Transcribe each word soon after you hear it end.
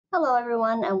Hello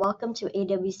everyone and welcome to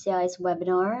AWCI's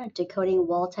webinar, Decoding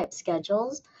Wall Type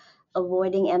Schedules,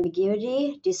 Avoiding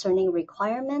Ambiguity, Discerning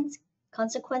Requirements,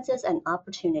 Consequences, and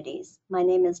Opportunities. My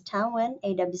name is Tan Nguyen,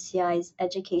 AWCI's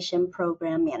Education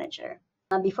Program Manager.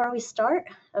 Before we start,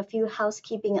 a few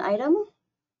housekeeping items.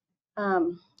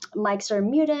 Mics are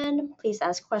muted. Please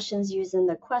ask questions using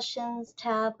the Questions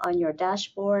tab on your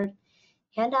dashboard.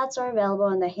 Handouts are available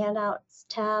in the Handouts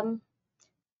tab.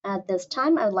 At this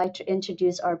time, I would like to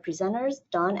introduce our presenters,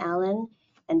 Don Allen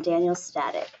and Daniel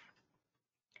Stadig.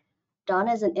 Don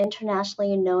is an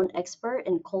internationally known expert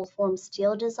in cold-form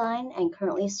steel design and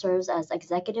currently serves as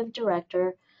Executive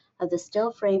Director of the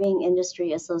Steel Framing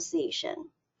Industry Association.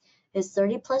 His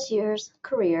 30-plus years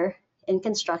career in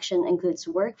construction includes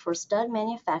work for stud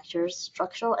manufacturers,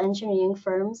 structural engineering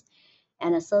firms,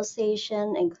 and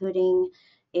associations including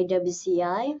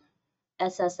AWCI,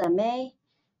 SSMA,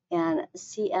 and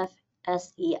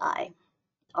CFSEI.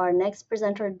 Our next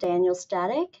presenter, Daniel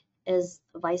Stadig, is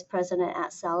Vice President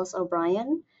at Salas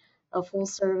O'Brien, a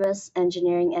full-service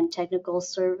engineering and technical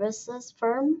services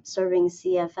firm serving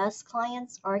CFS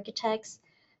clients, architects,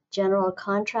 general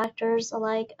contractors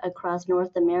alike across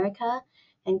North America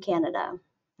and Canada.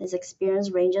 His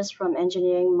experience ranges from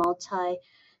engineering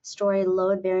multi-story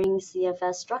load-bearing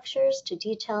CFS structures to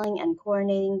detailing and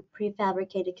coordinating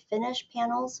prefabricated finish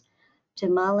panels to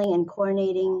modeling and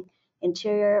coordinating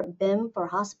interior BIM for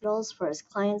hospitals for his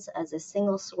clients as a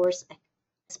single source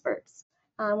experts.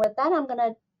 With that, I'm going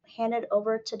to hand it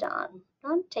over to Don.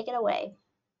 Don, take it away.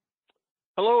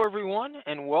 Hello, everyone,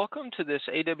 and welcome to this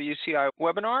AWCI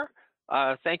webinar.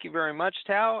 Thank you very much,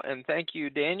 Tao, and thank you,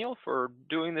 Daniel, for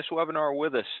doing this webinar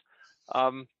with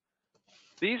us.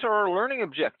 These are our learning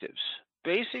objectives.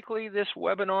 Basically, this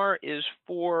webinar is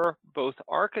for both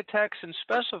architects and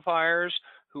specifiers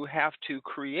who have to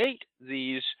create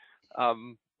these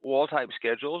wall type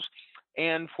schedules,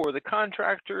 and for the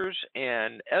contractors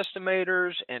and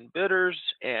estimators and bidders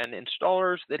and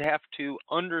installers that have to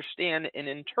understand and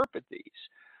interpret these.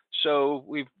 So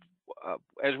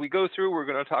as we go through, we're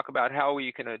going to talk about how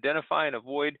you can identify and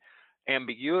avoid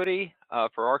ambiguity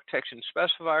for architects and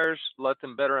specifiers, let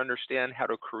them better understand how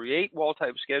to create wall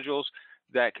type schedules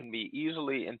that can be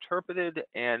easily interpreted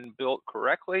and built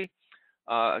correctly.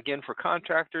 Again, for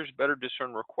contractors, better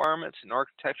discern requirements and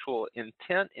architectural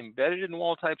intent embedded in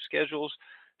wall type schedules,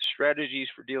 strategies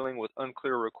for dealing with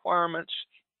unclear requirements,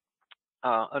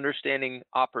 understanding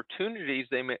opportunities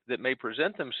that may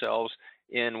present themselves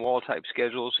in wall type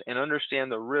schedules, and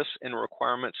understand the risks and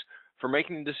requirements for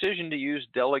making the decision to use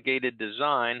delegated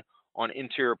design on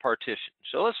interior partition.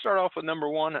 So let's start off with number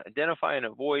one, identify and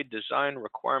avoid design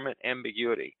requirement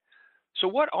ambiguity. So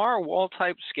what are wall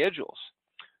type schedules?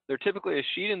 They're typically a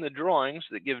sheet in the drawings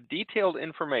that give detailed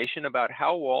information about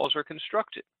how walls are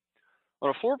constructed. On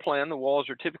a floor plan, the walls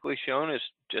are typically shown as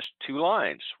just two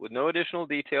lines with no additional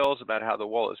details about how the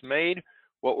wall is made,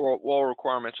 what wall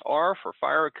requirements are for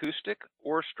fire, acoustic,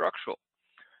 or structural.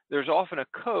 There's often a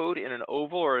code in an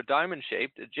oval or a diamond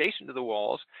shape adjacent to the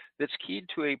walls that's keyed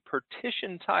to a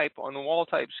partition type on the wall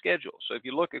type schedule. So if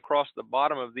you look across the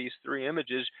bottom of these three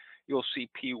images, you'll see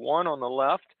P1 on the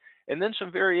left, and then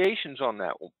some variations on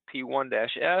that,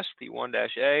 P1-S,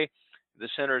 P1-A, the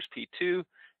center is P2,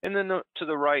 and then to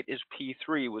the right is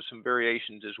P3 with some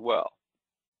variations as well.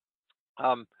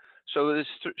 So this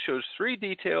shows three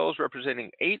details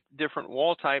representing 8 different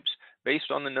wall types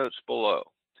based on the notes below.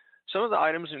 Some of the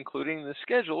items including the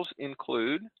schedules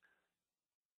include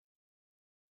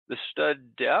the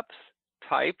stud depth,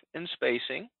 type, and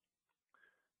spacing,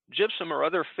 gypsum or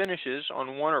other finishes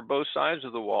on one or both sides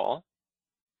of the wall,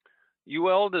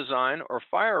 UL design or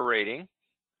fire rating,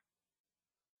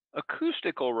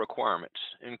 acoustical requirements,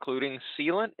 including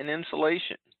sealant and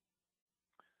insulation,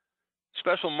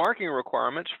 special marking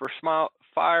requirements for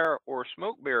fire or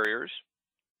smoke barriers,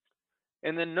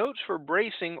 and then notes for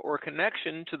bracing or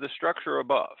connection to the structure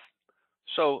above.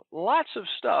 So lots of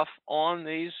stuff on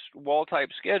these wall type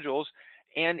schedules,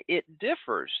 and it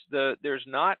differs. There's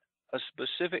not a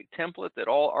specific template that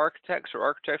all architects or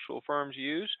architectural firms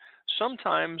use.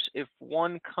 Sometimes if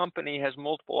one company has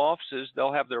multiple offices,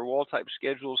 they'll have their wall type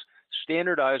schedules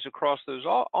standardized across those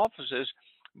offices,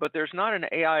 but there's not an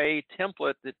AIA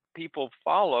template that people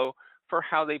follow for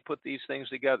how they put these things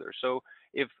together. So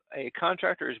if a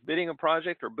contractor is bidding a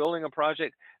project or building a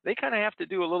project, they kind of have to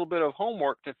do a little bit of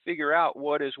homework to figure out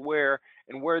what is where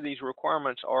and where these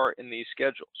requirements are in these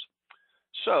schedules.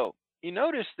 So you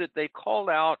notice that they called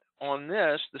out on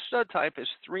this, the stud type is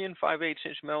 3 5/8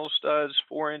 inch metal studs,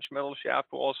 4-inch metal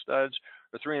shaft wall studs,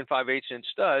 or 3 5/8 inch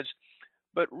studs.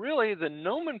 But really, the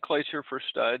nomenclature for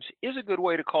studs is a good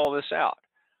way to call this out.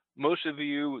 Most of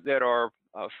you that are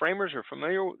framers are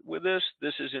familiar with this.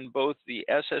 This is in both the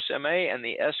SSMA and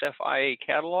the SFIA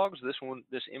catalogs. This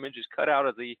image is cut out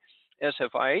of the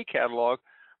SFIA catalog.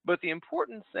 But the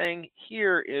important thing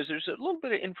here is there's a little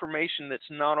bit of information that's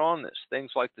not on this.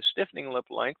 Things like the stiffening lip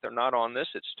length are not on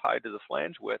this. It's tied to the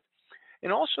flange width.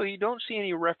 And also, you don't see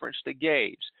any reference to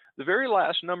gauge. The very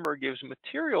last number gives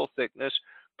material thickness,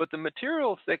 but the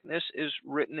material thickness is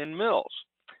written in mils.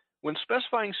 When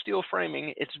specifying steel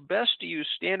framing, it's best to use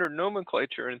standard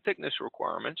nomenclature and thickness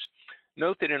requirements.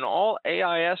 Note that in all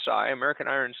AISI, American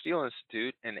Iron and Steel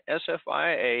Institute, and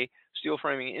SFIA, Steel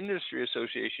Framing Industry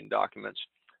Association documents,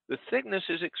 the thickness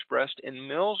is expressed in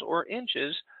mils or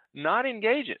inches, not in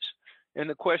gauges. And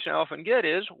the question I often get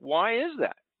is, why is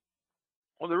that?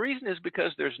 Well, the reason is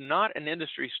because there's not an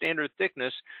industry standard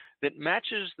thickness that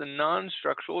matches the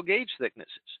non-structural gauge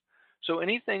thicknesses. So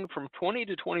anything from 20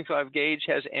 to 25 gauge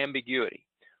has ambiguity.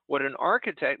 What an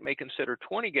architect may consider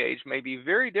 20 gauge may be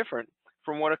very different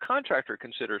from what a contractor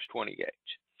considers 20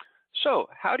 gauge. So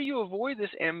how do you avoid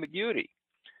this ambiguity?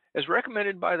 As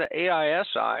recommended by the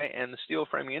AISI and the Steel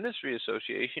Framing Industry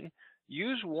Association,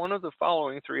 use one of the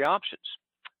following three options.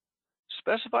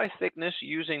 Specify thickness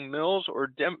using mils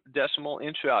or decimal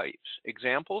inch values.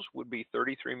 Examples would be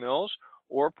 33 mils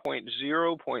or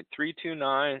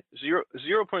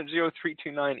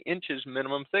 0.0329 inches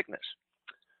minimum thickness.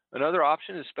 Another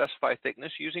option is specify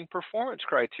thickness using performance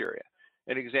criteria.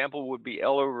 An example would be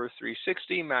L over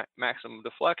 360 maximum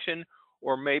deflection,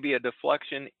 or maybe a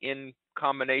deflection in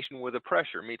combination with a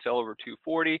pressure, meets L over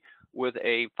 240 with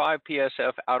a 5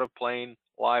 psf out of plane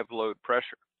live load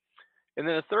pressure. And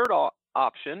then a third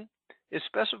option is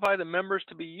specify the members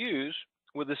to be used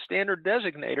with a standard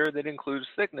designator that includes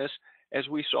thickness, as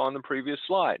we saw in the previous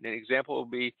slide. An example will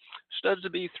be studs to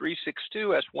be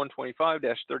 362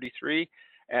 S125-33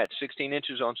 at 16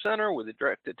 inches on center with a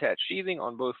direct attached sheathing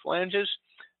on both flanges.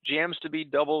 Jambs to be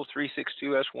double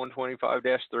 362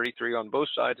 S125-33 on both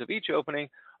sides of each opening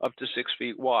up to 6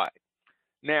 feet wide.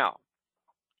 Now,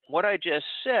 what I just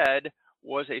said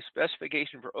was a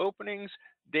specification for openings.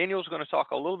 Daniel's going to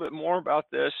talk a little bit more about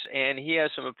this, and he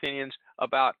has some opinions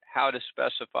about how to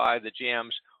specify the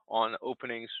jambs on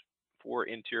openings for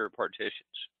interior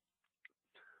partitions.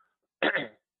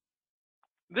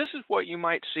 This is what you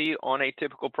might see on a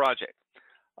typical project.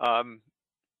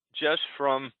 Just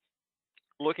from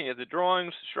looking at the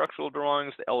drawings, the structural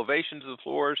drawings, the elevations of the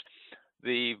floors,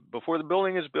 before the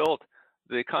building is built,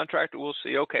 the contractor will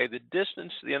see, okay, the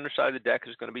distance to the underside of the deck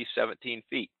is going to be 17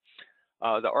 feet.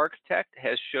 The architect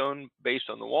has shown, based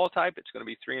on the wall type, it's going to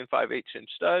be 3 5/8 inch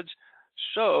studs.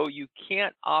 So you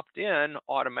can't opt in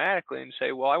automatically and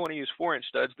say, well, I want to use 4 inch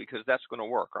studs because that's going to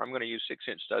work, or I'm going to use 6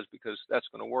 inch studs because that's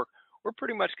going to work. We're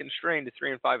pretty much constrained to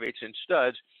 3 5/8 inch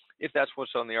studs if that's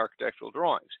what's on the architectural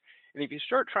drawings. And if you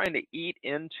start trying to eat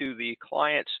into the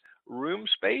client's room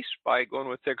space by going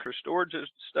with thicker storage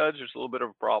studs, there's a little bit of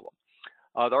a problem.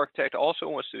 The architect also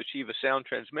wants to achieve a sound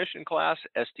transmission class,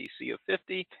 STC of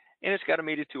 50, and it's got to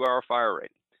meet a 2-hour fire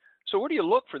rating. So where do you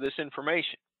look for this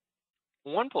information?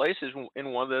 One place is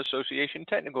in one of the association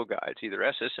technical guides, either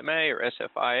SSMA or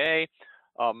SFIA.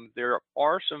 There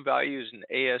are some values in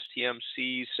ASTM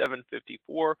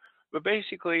C754, but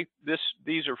basically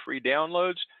these are free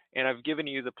downloads, and I've given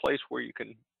you the place where you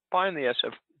can find the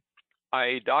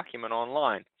SFIA document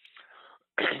online.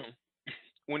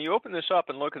 When you open this up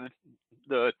and look at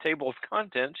the table of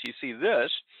contents, you see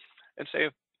this and say,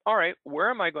 all right,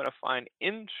 where am I going to find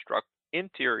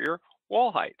interior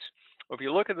wall heights? Well, if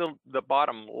you look at the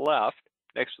bottom left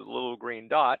next to the little green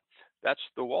dot, that's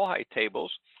the wall height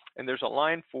tables, and there's a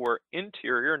line for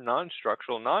interior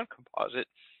non-structural non-composite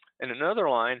and another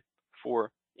line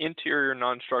for interior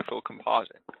non-structural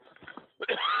composite.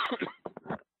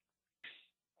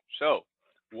 So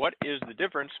what is the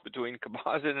difference between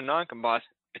composite and non-composite?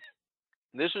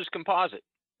 This is composite,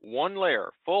 one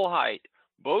layer, full height,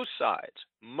 both sides,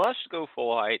 must go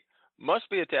full height, must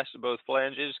be attached to both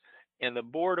flanges, and the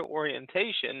board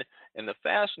orientation and the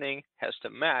fastening has to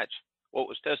match what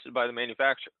was tested by the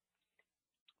manufacturer.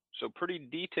 So pretty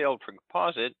detailed for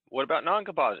composite. What about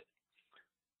non-composite?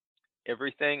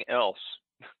 Everything else.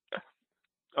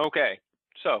 Okay,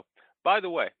 so by the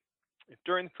way, if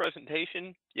during the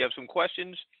presentation you have some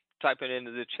questions, type it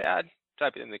into the chat,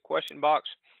 type it in the question box.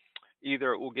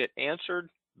 Either it will get answered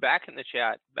back in the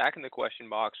chat, back in the question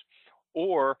box,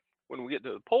 or when we get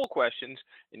to the poll questions,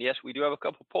 and yes, we do have a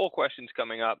couple poll questions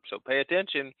coming up, so pay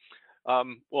attention,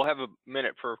 we'll have a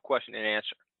minute for question and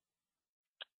answer.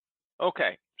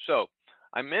 Okay, so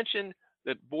I mentioned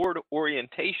that board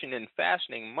orientation and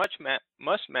fastening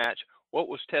must match what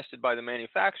was tested by the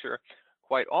manufacturer.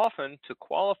 quite often, to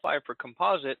qualify for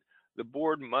composite, the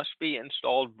board must be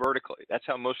installed vertically. That's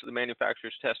how most of the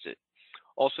manufacturers test it.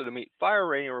 Also, to meet fire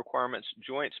rating requirements,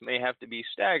 joints may have to be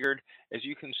staggered, as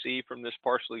you can see from this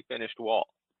partially finished wall.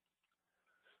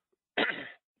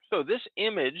 So this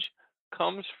image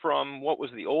comes from what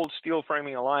was the old Steel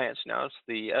Framing Alliance. Now it's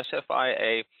the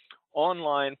SFIA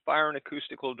online fire and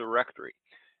acoustical directory.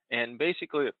 And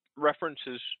basically it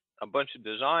references a bunch of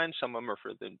designs. Some of them are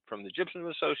from the Gypsum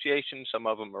Association, some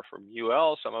of them are from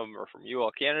UL, some of them are from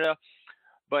UL Canada.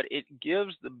 But it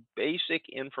gives the basic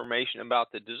information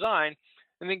about the design,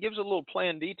 and then gives a little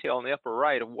plan detail in the upper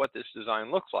right of what this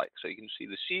design looks like. So you can see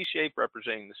the C shape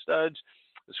representing the studs,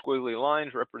 the squiggly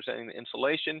lines representing the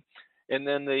insulation, and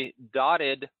then the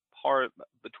dotted part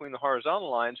between the horizontal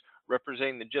lines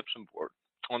representing the gypsum board.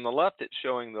 On the left, it's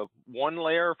showing the 1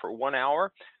 layer for 1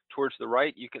 hour. Towards the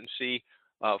right, you can see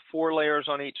 4 layers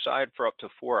on each side for up to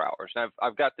 4 hours. Now,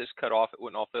 I've got this cut off. It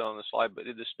wouldn't all fit on the slide, but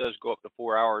this does go up to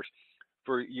 4 hours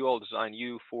for UL Design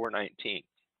U419.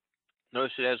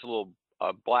 Notice it has a little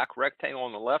black rectangle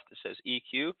on the left that says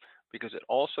EQ, because it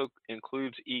also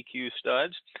includes EQ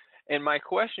studs. And my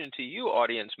question to you,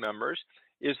 audience members,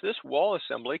 is this wall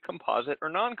assembly composite or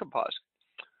non-composite?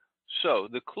 So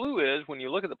the clue is, when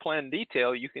you look at the plan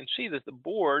detail, you can see that the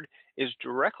board is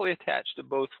directly attached to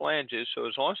both flanges. So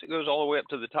as long as it goes all the way up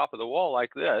to the top of the wall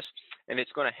like this, and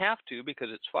it's going to have to because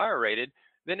it's fire rated,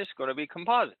 then it's going to be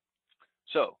composite.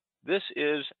 So this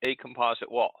is a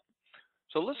composite wall.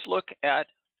 So let's look at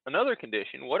another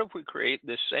condition. What if we create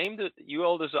this same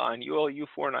UL design, UL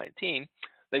U419?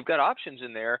 They've got options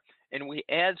in there, and we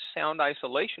add sound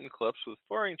isolation clips with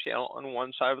fluorine channel on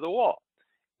one side of the wall.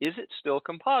 Is it still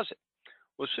composite?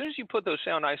 Well, as soon as you put those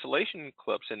sound isolation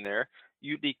clips in there,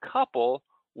 you decouple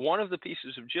one of the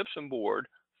pieces of gypsum board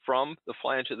from the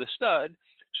flange of the stud.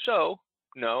 So,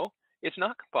 no, it's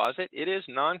not composite. It is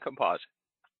non-composite.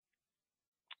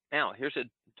 Now, here's a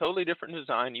totally different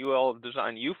design, UL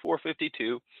design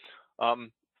U452.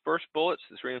 First bullet's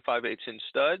the 3 5/8 inch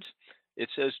studs. It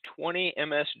says 20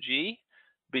 MSG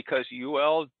because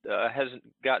UL hasn't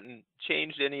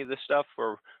changed any of the stuff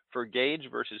for gauge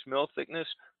versus mil thickness,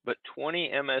 but 20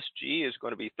 MSG is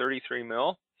going to be 33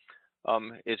 mil.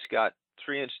 It's got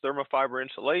 3-inch thermofiber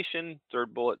insulation,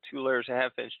 third bullet, 2 layers of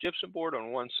 1/2 inch gypsum board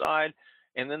on one side,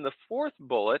 and then the fourth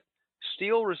bullet,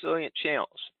 steel resilient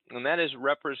channels, and that is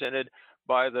represented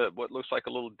by what looks like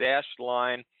a little dashed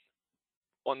line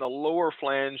on the lower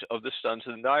flange of the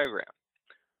Stunson diagram.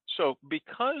 So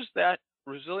because that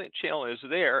resilient channel is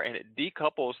there and it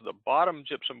decouples the bottom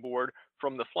gypsum board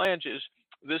from the flanges,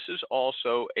 this is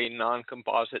also a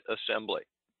non-composite assembly.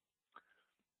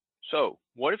 So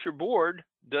what if your board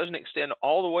doesn't extend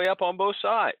all the way up on both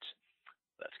sides?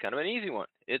 That's kind of an easy one.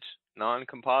 It's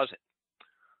non-composite.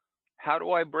 How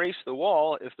do I brace the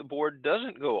wall if the board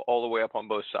doesn't go all the way up on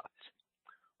both sides?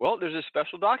 Well, there's a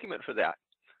special document for that.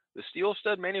 The Steel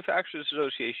Stud Manufacturers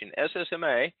Association,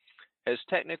 SSMA, has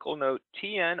technical note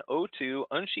TN02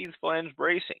 unsheathed flange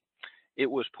bracing. It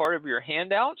was part of your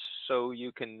handouts, so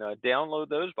you can download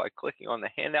those by clicking on the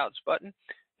handouts button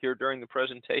here during the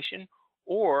presentation,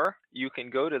 or you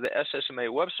can go to the SSMA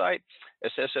website,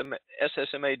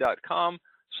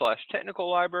 ssma.com/technical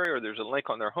library, or there's a link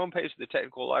on their homepage to the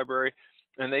technical library,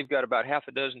 and they've got about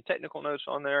 6 technical notes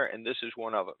on there, and this is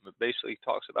one of them. It basically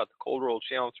talks about the cold roll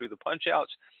channel through the punch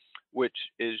outs,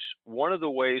 which is one of the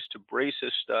ways to brace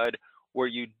a stud where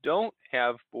you don't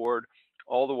have board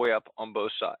all the way up on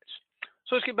both sides.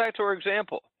 So let's get back to our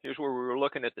example. Here's where we were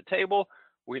looking at the table.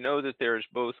 We know that there's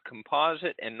both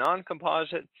composite and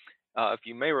non-composite. If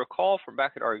you may recall from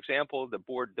back at our example, the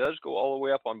board does go all the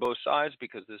way up on both sides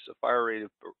because this is a fire-rated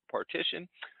partition.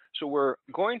 So we're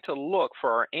going to look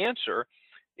for our answer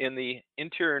in the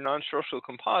interior non-structural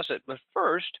composite. But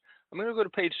first, I'm going to go to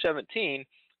page 17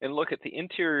 and look at the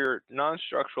interior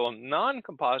non-structural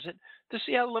non-composite to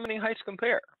see how limiting heights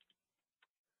compare.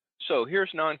 So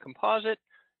here's non-composite.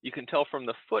 You can tell from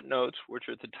the footnotes, which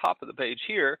are at the top of the page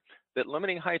here, that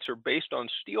limiting heights are based on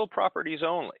steel properties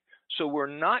only. So we're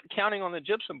not counting on the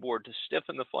gypsum board to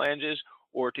stiffen the flanges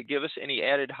or to give us any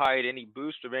added height, any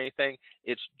boost of anything.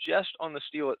 It's just on the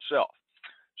steel itself.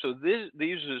 So these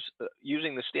is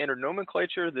using the standard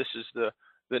nomenclature. This is the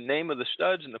name of the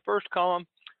studs in the first column.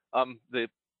 The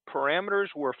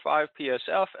parameters were 5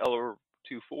 PSF, L over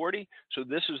 240. So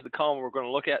this is the column we're going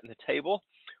to look at in the table.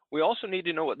 We also need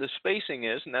to know what the spacing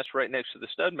is, and that's right next to the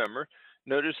stud member.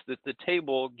 Notice that the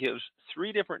table gives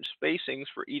 3 different spacings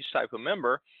for each type of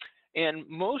member, and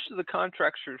most of the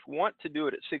contractors want to do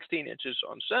it at 16 inches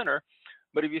on center,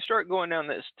 but if you start going down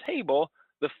this table,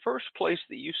 the first place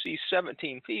that you see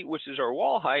 17 feet, which is our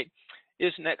wall height,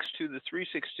 is next to the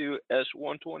 362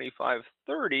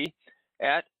 S125/30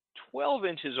 at 12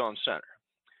 inches on center.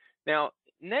 Now,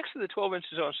 next to the 12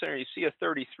 inches on center, you see a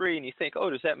 33, and you think, oh,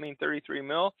 does that mean 33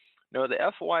 mil? No, the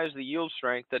FY is the yield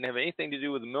strength, doesn't have anything to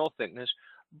do with the mill thickness,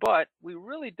 but we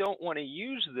really don't want to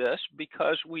use this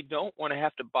because we don't want to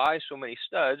have to buy so many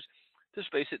studs to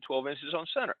space it 12 inches on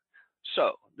center.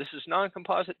 So this is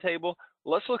non-composite table.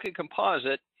 Let's look at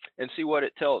composite and see what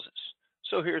it tells us.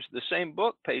 So here's the same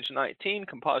book, page 19,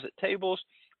 composite tables,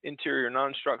 interior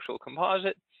non-structural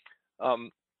composite.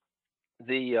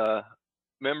 The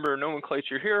member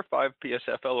nomenclature here, 5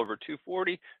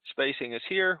 PSFL/240. Spacing is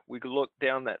here. We could look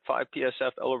down that 5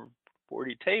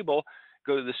 PSFL/40 table,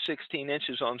 go to the 16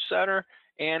 inches on center,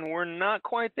 and we're not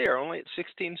quite there, only at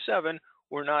 16.7.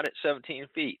 We're not at 17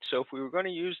 feet. So if we were going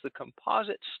to use the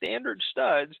composite standard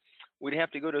studs, we'd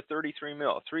have to go to 33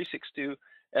 mil, 362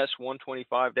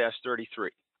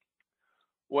 S125-33.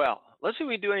 Well, let's see if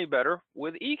we do any better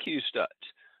with EQ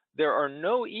studs. There are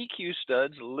no EQ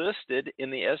studs listed in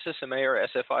the SSMA or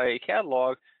SFIA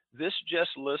catalog. This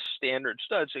just lists standard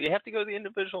studs. So you have to go to the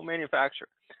individual manufacturer.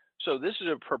 So this is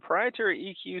a proprietary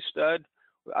EQ stud.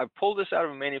 I've pulled this out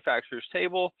of a manufacturer's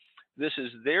table. This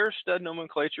is their stud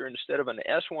nomenclature. Instead of an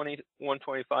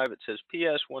S125, it says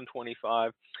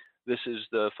PS125. This is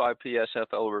the 5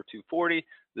 PSFL/240.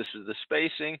 This is the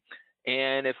spacing.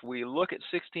 And if we look at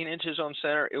 16 inches on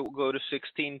center, it will go to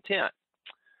 1610.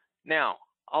 Now,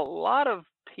 a lot of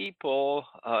people,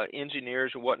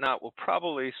 engineers and whatnot, will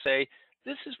probably say,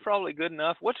 this is probably good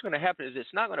enough. What's going to happen is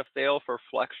it's not going to fail for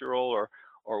flexural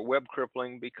or web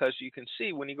crippling, because you can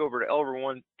see when you go over to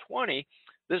L/120,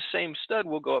 this same stud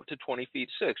will go up to 20 feet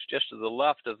 6, just to the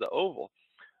left of the oval.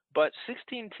 But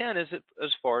 1610 is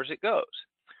as far as it goes.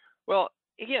 Well,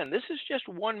 again, this is just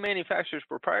one manufacturer's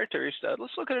proprietary stud.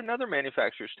 Let's look at another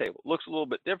manufacturer's table. Looks a little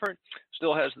bit different.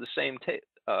 Still has the same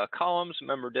columns,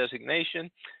 member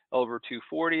designation,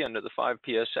 L/240 under the 5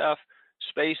 PSF,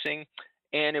 spacing.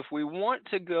 And if we want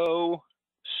to go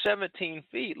 17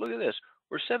 feet, look at this.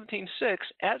 We're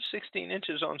 17.6 at 16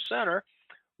 inches on center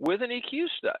with an EQ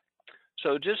stud.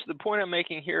 So just the point I'm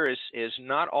making here is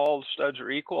not all studs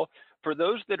are equal. For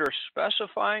those that are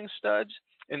specifying studs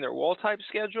in their wall type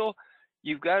schedule,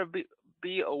 you've got to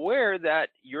be aware that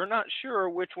you're not sure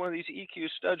which one of these EQ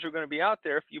studs are going to be out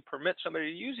there if you permit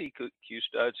somebody to use EQ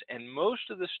studs, and most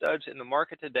of the studs in the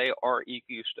market today are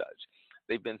EQ studs.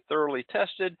 They've been thoroughly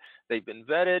tested, they've been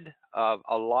vetted.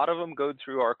 A lot of them go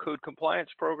through our code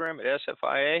compliance program at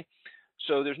SFIA,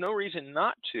 so there's no reason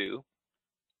not to.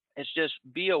 It's just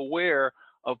be aware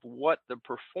of what the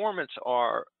performance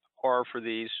are for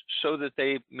these so that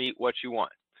they meet what you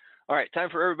want. All right, time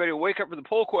for everybody to wake up for the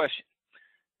poll question.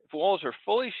 If walls are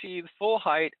fully sheathed, full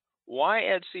height, why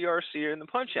add CRC in the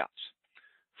punch-outs?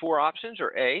 4 options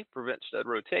are A, prevent stud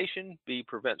rotation, B,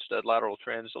 prevent stud lateral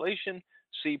translation,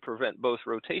 C, prevent both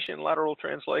rotation and lateral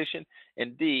translation,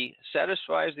 and D,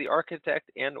 satisfies the architect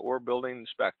and or building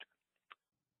inspector.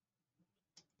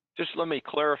 Just let me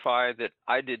clarify that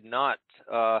I did not,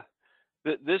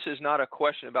 this is not a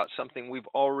question about something we've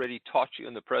already taught you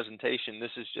in the presentation.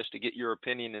 This is just to get your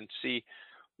opinion and see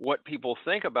what people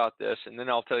think about this, and then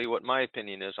I'll tell you what my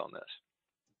opinion is on this.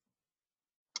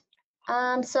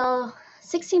 So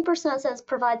 16% says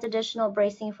provides additional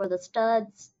bracing for the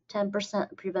studs,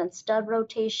 10% prevents stud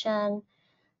rotation,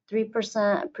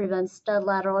 3% prevents stud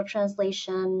lateral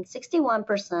translation,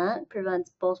 61% prevents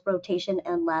both rotation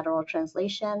and lateral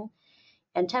translation,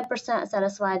 and 10%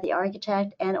 satisfy the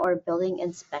architect and or building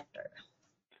inspector.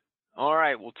 All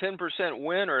right, well, 10%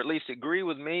 win, or at least agree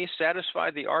with me, satisfy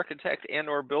the architect and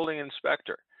or building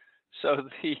inspector. So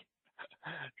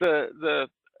the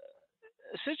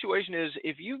situation is,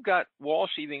 if you've got wall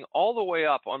sheathing all the way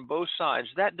up on both sides,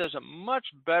 that does a much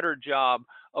better job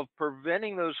of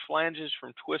preventing those flanges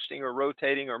from twisting or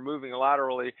rotating or moving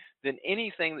laterally than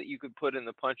anything that you could put in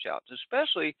the punch outs,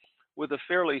 especially with the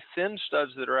fairly thin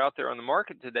studs that are out there on the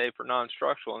market today for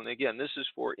non-structural. And again, this is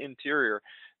for interior,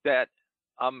 that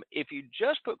if you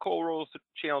just put cold roll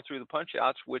channel through the punch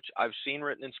outs, which I've seen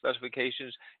written in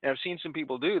specifications, and I've seen some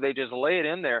people do, they just lay it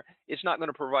in there, it's not going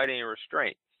to provide any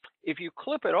restraint. If you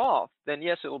clip it off, then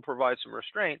yes, it will provide some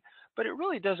restraint, but it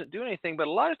really doesn't do anything. But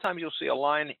a lot of times you'll see a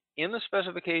line in the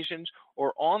specifications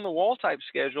or on the wall type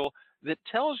schedule that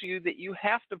tells you that you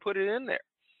have to put it in there.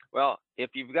 Well,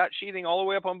 if you've got sheathing all the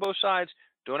way up on both sides,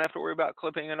 don't have to worry about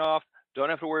clipping it off, don't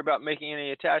have to worry about making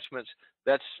any attachments.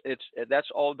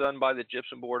 That's all done by the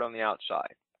gypsum board on the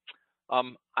outside.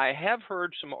 I have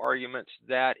heard some arguments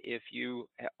that if you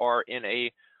are in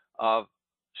a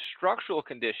structural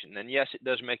condition, then yes, it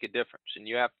does make a difference, and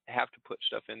you have to put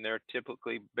stuff in there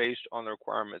typically based on the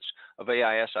requirements of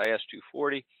AISIS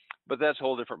 240, but that's a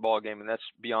whole different ballgame, and that's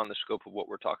beyond the scope of what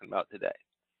we're talking about today.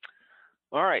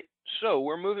 All right, so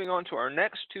we're moving on to our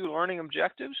next two learning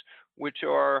objectives, which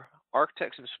are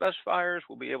architects and specifiers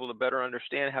will be able to better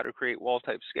understand how to create wall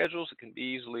type schedules that can be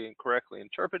easily and correctly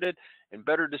interpreted and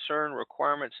better discern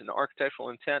requirements and architectural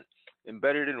intent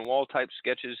embedded in wall type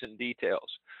sketches and details.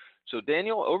 So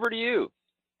Daniel, over to you.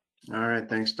 All right,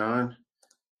 thanks, Don.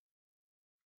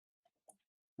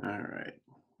 All right,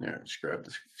 yeah, let's grab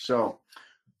this. So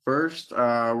first,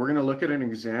 we're going to look at an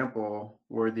example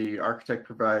where the architect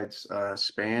provides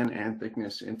span and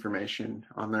thickness information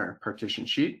on their partition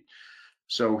sheet.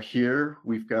 So here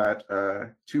we've got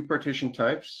two partition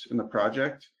types in the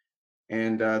project,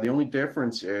 and the only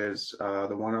difference is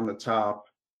the one on the top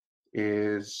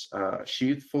is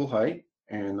sheathed full height,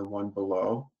 and the one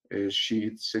below is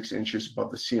sheathed 6 inches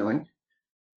above the ceiling.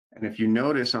 And if you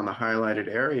notice on the highlighted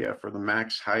area for the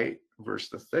max height versus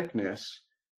the thickness,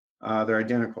 they're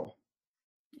identical.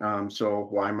 So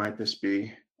why might this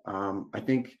be? I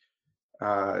think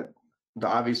the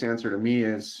obvious answer to me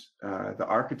is the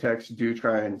architects do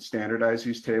try and standardize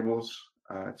these tables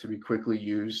to be quickly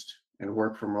used and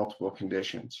work for multiple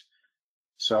conditions.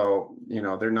 So, you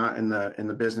know, they're not in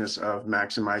the business of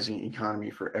maximizing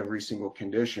economy for every single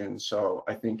condition. So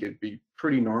I think it'd be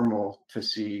pretty normal to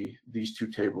see these two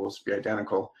tables be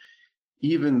identical,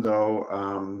 even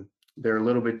though they're a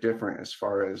little bit different as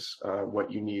far as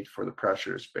what you need for the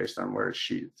pressures based on where it's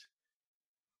sheathed.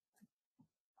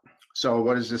 So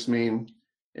what does this mean?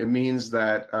 It means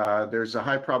that there's a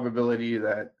high probability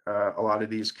that a lot of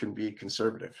these can be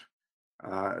conservative,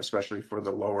 especially for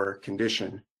the lower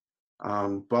condition.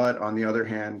 But on the other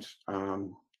hand,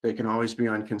 they can always be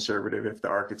unconservative if the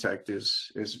architect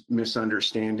is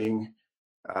misunderstanding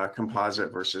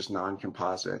composite versus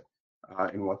non-composite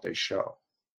in what they show.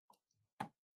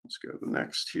 Let's go to the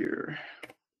next here.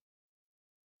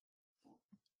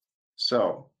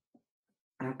 So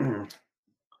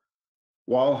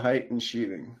wall height and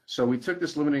sheathing. So we took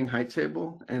this limiting height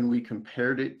table and we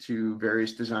compared it to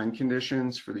various design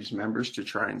conditions for these members to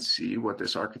try and see what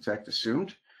this architect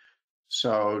assumed.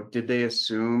 So did they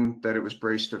assume that it was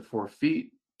braced at 4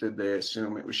 feet? Did they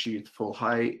assume it was sheathed full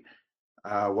height?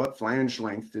 What flange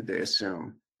length did they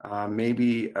assume?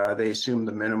 Maybe they assumed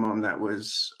the minimum that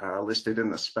was listed in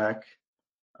the spec.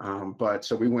 But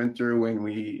so we went through and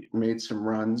we made some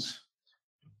runs,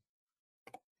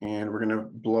 and we're going to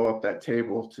blow up that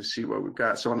table to see what we've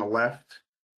got. So on the left,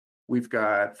 we've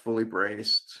got fully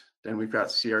braced. Then we've got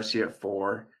CRC at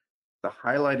 4. The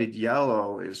highlighted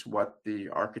yellow is what the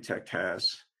architect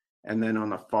has. And then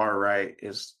on the far right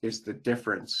is the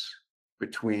difference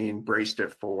between braced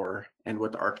at 4 and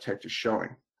what the architect is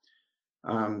showing.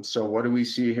 So what do we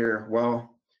see here?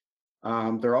 Well,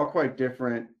 they're all quite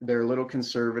different. They're a little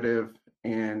conservative,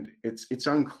 and it's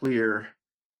unclear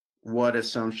what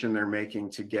assumption they're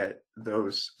making to get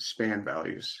those span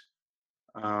values.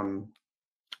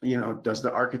 You know, does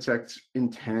the architect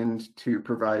intend to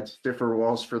provide stiffer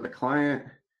walls for the client?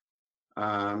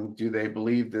 Do they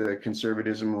believe the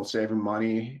conservatism will save them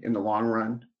money in the long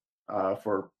run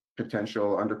for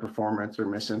potential underperformance or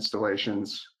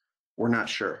misinstallations? We're not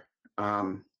sure.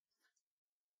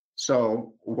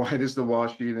 So why does the wall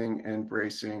sheathing and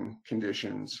bracing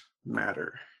conditions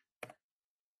matter?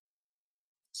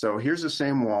 So here's the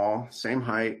same wall, same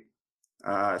height,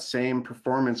 same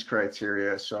performance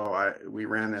criteria. So we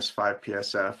ran this 5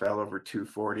 PSF L over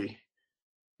 240,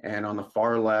 and on the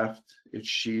far left, it's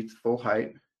sheathed full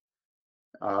height.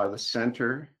 The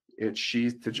center, it's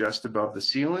sheathed to just above the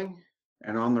ceiling,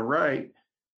 and on the right,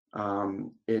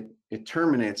 it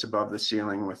terminates above the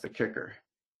ceiling with the kicker.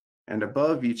 And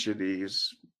above each of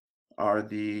these are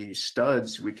the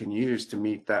studs we can use to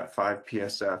meet that 5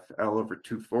 PSF L over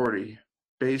 240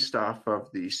 based off of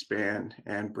the span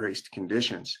and braced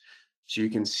conditions. So you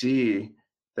can see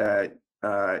that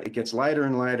it gets lighter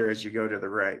and lighter as you go to the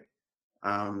right.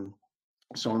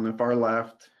 So on the far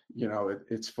left, you know,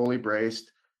 it's fully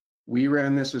braced. We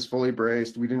ran this as fully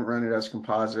braced. We didn't run it as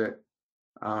composite.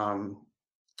 And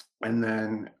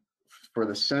then for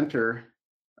the center,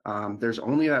 there's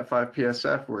only that 5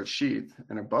 PSF where it's sheathed,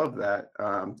 and above that,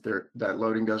 that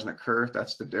loading doesn't occur.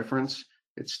 That's the difference.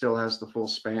 It still has the full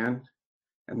span.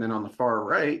 And then on the far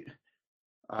right,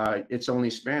 it's only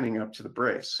spanning up to the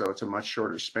brace, so it's a much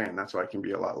shorter span. That's why it can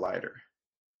be a lot lighter.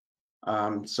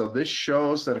 So this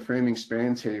shows that a framing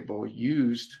span table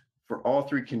used for all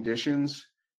 3 conditions,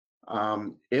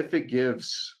 if it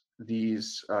gives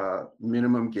these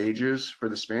minimum gauges for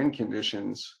the span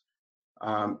conditions,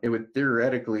 it would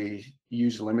theoretically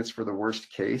use limits for the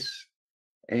worst case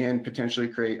and potentially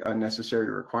create unnecessary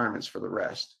requirements for the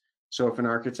rest. So if an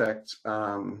architect,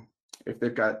 if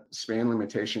they've got span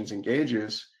limitations in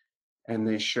gauges and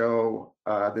they show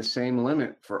the same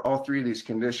limit for all three of these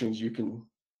conditions, you can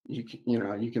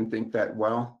think that,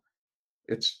 well,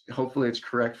 hopefully it's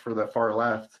correct for the far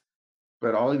left,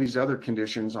 but all of these other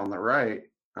conditions on the right,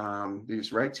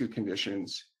 these right two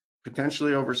conditions,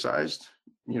 potentially oversized.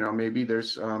 Maybe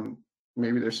there's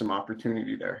some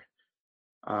opportunity there.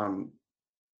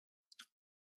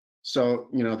 So,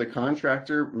 the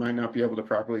contractor might not be able to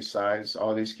properly size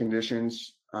all these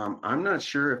conditions. I'm not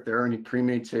sure if there are any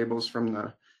pre-made tables from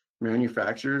the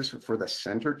manufacturers for the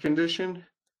center condition,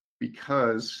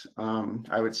 because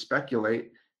I would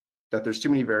speculate that there's too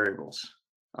many variables.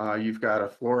 You've got a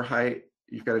floor height,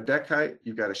 you've got a deck height,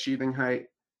 you've got a sheathing height,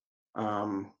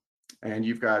 and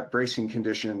you've got bracing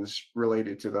conditions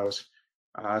related to those.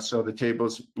 So the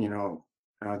tables,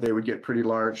 they would get pretty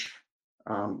large.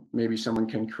 Maybe someone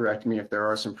can correct me if there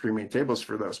are some pre-made tables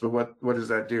for those, but what does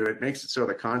that do? It makes it so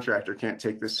the contractor can't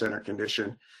take this center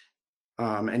condition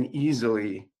and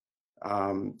easily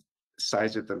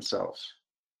size it themselves.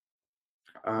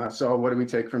 So what do we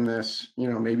take from this?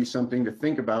 Maybe something to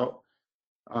think about.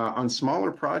 On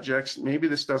smaller projects, maybe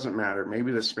this doesn't matter.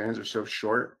 Maybe the spans are so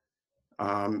short,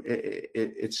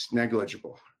 it's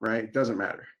negligible, right? It doesn't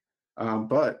matter.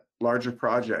 But larger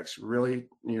projects, really,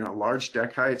 large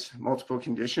deck heights, multiple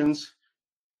conditions,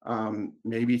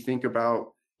 maybe think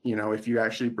about, if you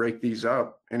actually break these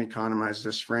up and economize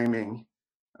this framing,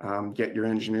 get your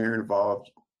engineer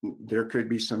involved, there could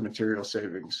be some material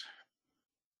savings.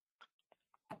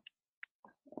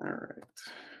 All right.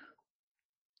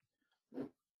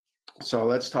 So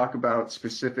let's talk about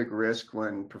specific risk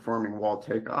when performing wall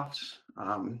takeoffs.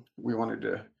 We wanted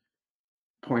to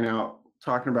point out,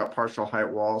 talking about partial height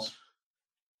walls.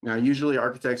 Now, usually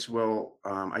architects will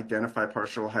identify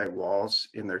partial height walls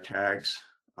in their tags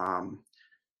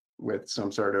with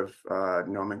some sort of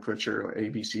nomenclature, A,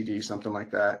 B, C, D, something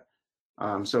like that.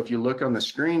 So if you look on the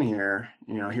screen here,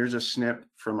 here's a snip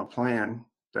from a plan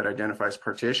that identifies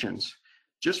partitions.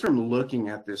 Just from looking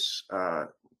at this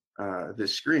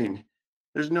this screen,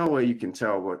 there's no way you can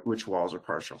tell which walls are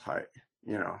partial height.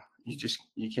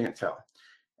 You can't tell.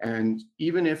 And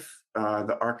even if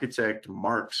the architect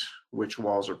marks which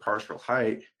walls are partial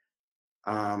height,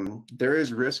 there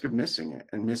is risk of missing it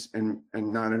and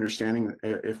not understanding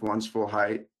if one's full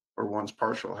height or one's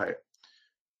partial height.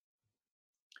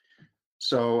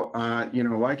 So,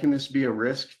 why can this be a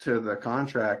risk to the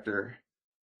contractor?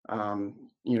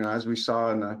 As we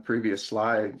saw in the previous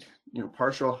slide,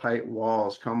 partial height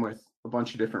walls come with a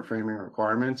bunch of different framing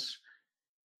requirements.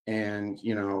 And,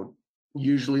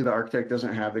 usually the architect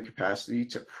doesn't have the capacity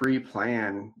to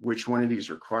pre-plan which one of these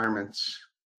requirements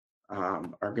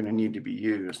are going to need to be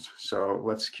used. So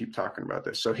let's keep talking about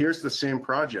this. So here's the same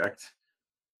project,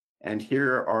 and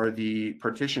here are the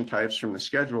partition types from the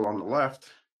schedule on the left.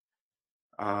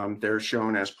 They're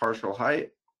shown as partial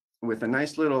height with a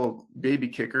nice little baby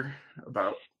kicker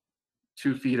about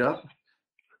 2 feet up.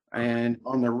 And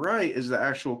on the right is the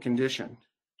actual condition.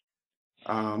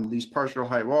 These partial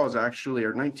height walls actually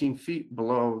are 19 feet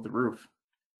below the roof.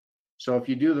 So if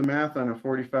you do the math on a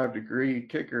 45-degree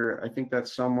kicker, I think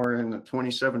that's somewhere in the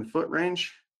 27-foot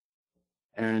range.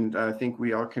 And I think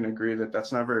we all can agree that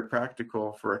that's not very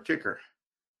practical for a kicker.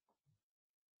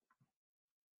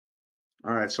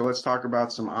 All right, so let's talk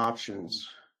about some options.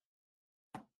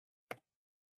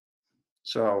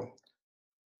 So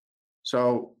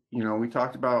we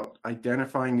talked about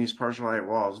identifying these partial height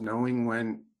walls, knowing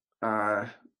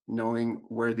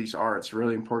where these are. It's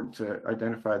really important to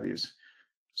identify these.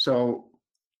 So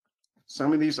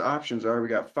some of these options are, we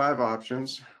got 5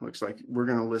 options. Looks like we're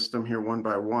going to list them here one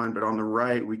by one, but on the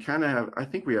right, we kind of have, I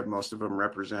think we have most of them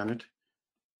represented.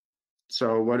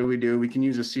 So what do? We can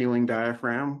use a ceiling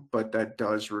diaphragm, but that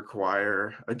does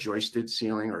require a joisted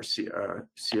ceiling or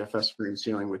CFS frame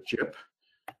ceiling with JIP.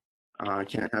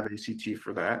 Can't have ACT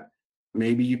for that.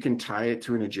 Maybe you can tie it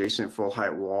to an adjacent full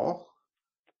height wall.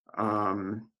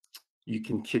 You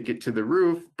can kick it to the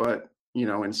roof, but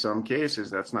in some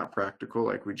cases that's not practical,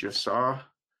 like we just saw.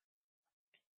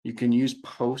 You can use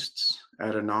posts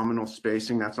at a nominal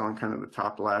spacing. That's on kind of the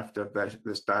top left of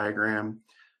this diagram.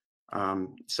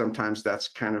 Sometimes that's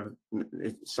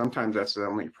sometimes that's the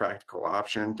only practical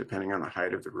option, depending on the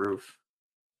height of the roof.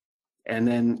 And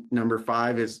then number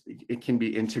 5 is it can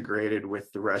be integrated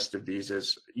with the rest of these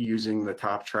as using the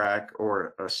top track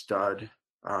or a stud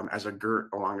as a girt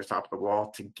along the top of the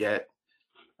wall to get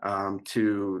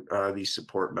to these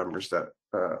support members that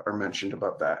are mentioned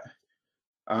above that.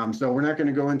 So we're not going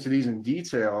to go into these in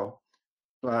detail,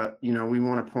 but we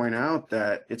want to point out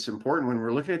that it's important when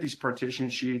we're looking at these partition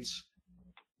sheets,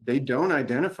 they don't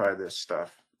identify this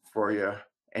stuff for you.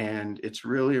 And it's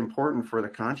really important for the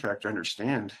contractor to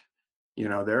understand,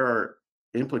 there are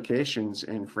implications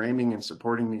in framing and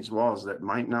supporting these walls that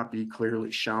might not be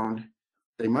clearly shown.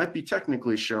 They might be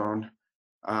technically shown,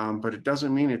 but it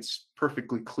doesn't mean it's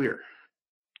perfectly clear.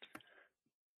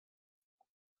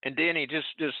 And Danny, just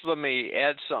let me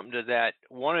add something to that.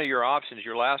 One of your options,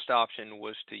 your last option,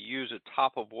 was to use a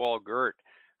top of wall girt.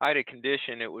 I had a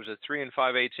condition, it was a 3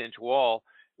 5/8 inch wall,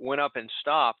 went up and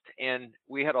stopped, and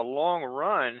we had a long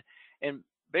run, and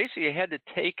basically I had to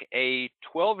take a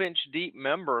 12-inch deep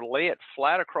member, lay it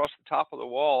flat across the top of the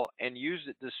wall, and use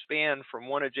it to span from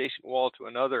one adjacent wall to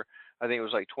another. I think it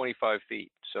was like 25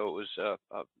 feet. So it was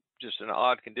just an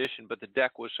odd condition, but the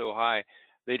deck was so high,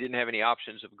 they didn't have any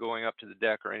options of going up to the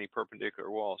deck or any perpendicular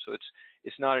wall. So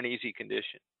it's not an easy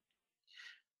condition.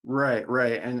 Right.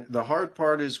 And the hard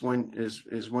part is when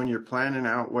you're planning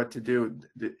out what to do.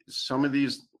 Some of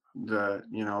these, the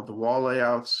wall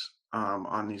layouts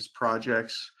on these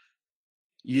projects,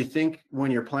 you think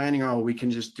when you're planning, oh, we can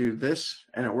just do this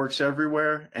and it works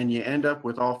everywhere, and you end up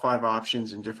with all 5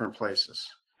 options in different places.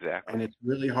 Exactly. And it's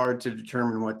really hard to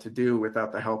determine what to do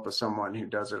without the help of someone who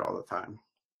does it all the time.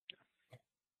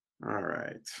 All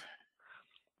right,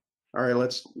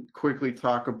 let's quickly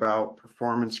talk about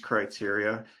performance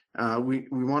criteria. We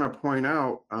want to point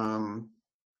out,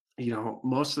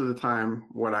 most of the time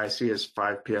what I see is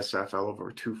 5 PSF L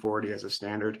over 240 as a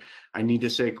standard. I need to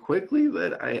say quickly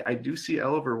that I do see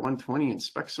L over 120 in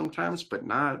specs sometimes, but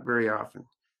not very often.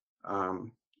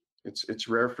 It's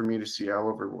rare for me to see L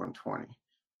over 120.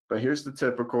 But here's the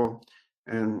typical,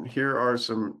 and here are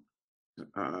some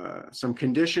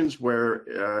conditions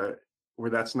where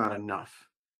that's not enough.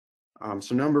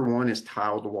 So number 1 is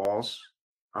tiled walls.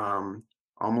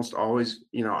 Almost always,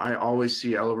 I always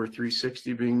see L over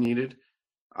 360 being needed.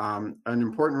 An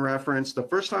important reference, the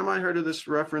first time I heard of this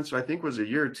reference, I think was a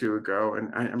year or 2 ago,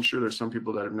 and I'm sure there's some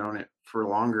people that have known it for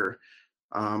longer,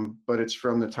 but it's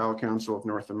from the Tile Council of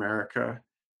North America,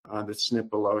 that's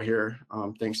snipped below here.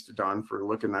 Thanks to Don for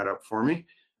looking that up for me.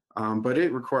 But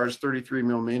it requires 33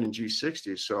 mil min and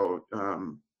G60, so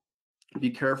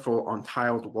be careful on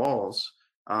tiled walls.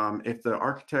 If the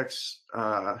architect's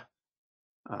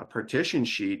partition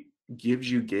sheet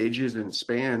gives you gauges and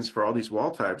spans for all these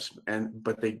wall types,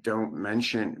 but they don't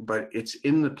mention, but it's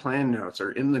in the plan notes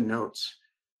or in the notes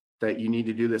that you need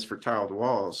to do this for tiled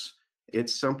walls,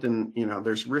 it's something,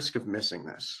 there's risk of missing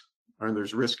this, or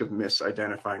there's risk of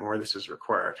misidentifying where this is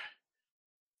required.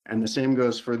 And the same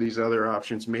goes for these other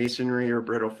options. Masonry or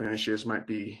brittle finishes might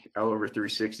be L over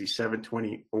 360,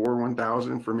 720, or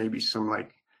 1000 for maybe some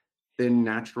like thin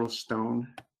natural stone.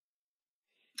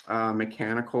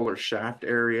 Mechanical or shaft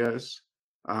areas,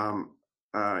 they're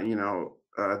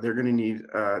going to need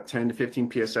 10 to 15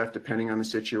 PSF depending on the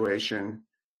situation.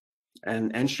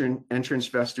 And entrance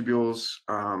vestibules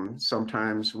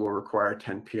sometimes will require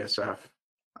 10 PSF,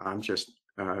 just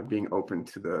being open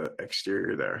to the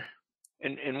exterior there.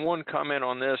 And one comment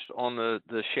on this, on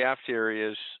the shaft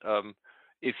areas,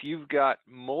 if you've got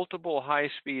multiple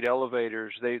high-speed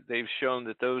elevators, they've shown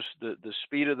that the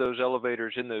speed of those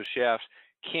elevators in those shafts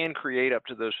can create up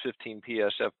to those 15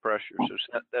 PSF pressure. So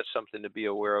that's something to be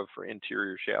aware of for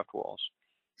interior shaft walls.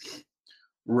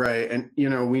 Right, and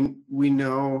we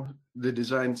know the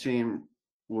design team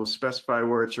will specify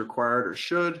where it's required or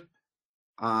should,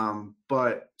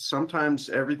 but sometimes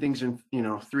everything's in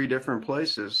 3 different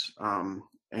places, and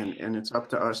it's up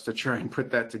to us to try and put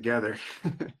that together.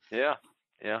 Yeah.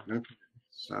 Okay.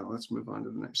 So let's move on to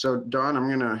the next. So Don, I'm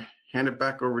gonna hand it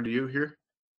back over to you here.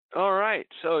 All right,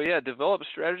 so yeah, develop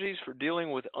strategies for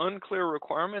dealing with unclear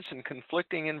requirements and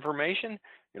conflicting information,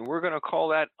 and we're going to call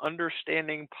that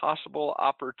understanding possible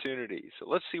opportunities. So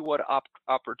let's see what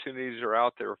opportunities are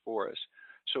out there for us.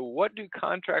 So what do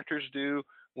contractors do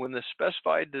when the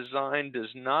specified design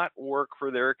does not work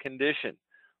for their condition?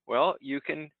 Well, you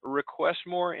can request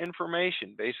more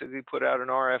information, basically put out an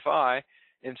RFI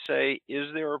and say,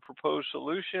 is there a proposed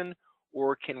solution,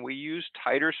 or can we use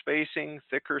tighter spacing,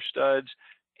 thicker studs,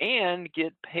 and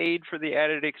get paid for the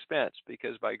added expense?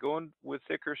 Because by going with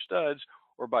thicker studs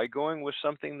or by going with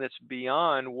something that's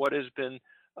beyond what has been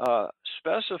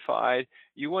specified,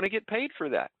 you want to get paid for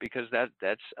that, because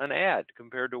that's an add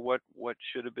compared to what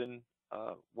should have been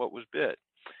what was bid.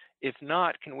 If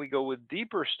not, can we go with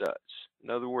deeper studs? In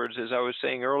other words, as I was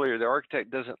saying earlier, the architect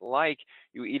doesn't like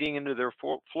you eating into their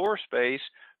floor space,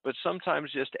 but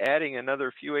sometimes just adding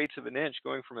another few eighths of an inch,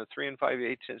 going from a 3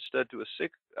 5/8 inch stud to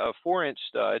a 4 inch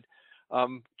stud,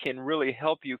 can really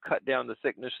help you cut down the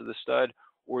thickness of the stud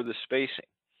or the spacing.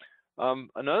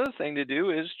 Another thing to do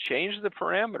is change the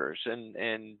parameters,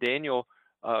 and Daniel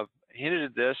hinted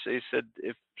at this. He said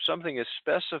if something is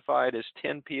specified as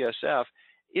 10 PSF,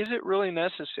 is it really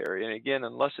necessary? And again,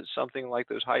 unless it's something like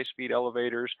those high-speed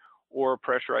elevators or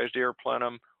pressurized air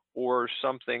plenum or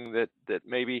something that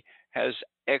maybe has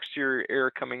exterior air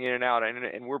coming in and out,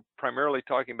 and we're primarily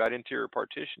talking about interior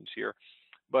partitions here,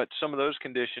 but some of those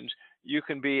conditions, you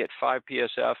can be at 5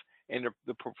 PSF and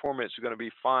the performance is going to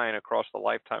be fine across the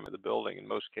lifetime of the building in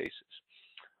most cases.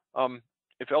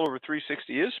 If L over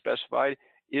 360 is specified,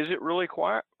 is it really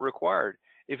required?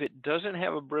 If it doesn't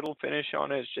have a brittle finish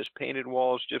on it, it's just painted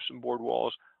walls, gypsum board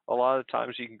walls, a lot of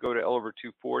times you can go to L over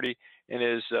 240. And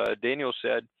as Daniel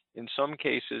said, in some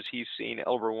cases, he's seen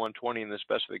L over 120 in the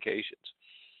specifications.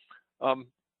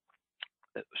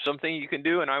 Something you can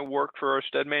do, and I worked for a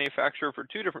stud manufacturer, for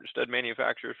 2 different stud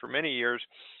manufacturers for many years,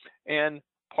 and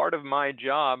part of my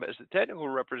job as the technical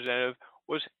representative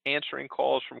was answering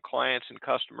calls from clients and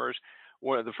customers.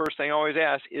 One of the first thing I always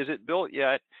ask, is it built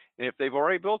yet? And if they've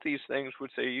already built these things,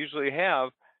 which they usually have,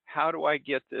 how do I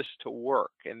get this to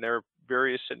work? And there are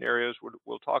various scenarios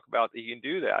we'll talk about that you can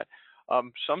do that.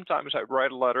 Sometimes I'd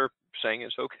write a letter saying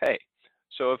it's okay.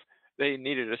 So if they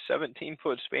needed a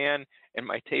 17-foot span and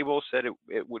my table said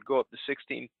it would go up to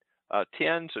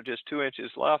 1610, so just 2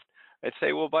 inches left, I'd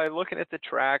say, well, by looking at the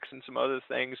tracks and some other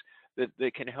things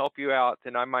that can help you out,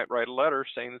 then I might write a letter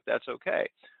saying that that's okay.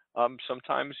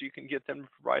 Sometimes you can get them to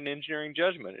provide an engineering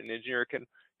judgment. An engineer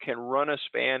can run a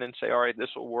span and say, all right, this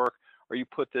will work, or you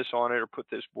put this on it or put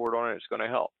this board on it, it's going to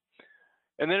help.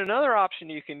 And then another option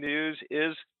you can use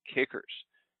is kickers.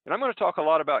 And I'm going to talk a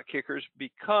lot about kickers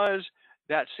because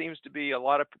that seems to be a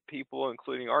lot of people,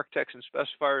 including architects and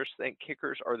specifiers, think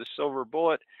kickers are the silver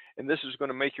bullet, and this is going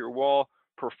to make your wall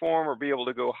perform or be able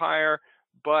to go higher,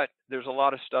 but there's a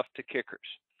lot of stuff to kickers.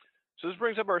 So this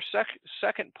brings up our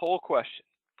second poll question.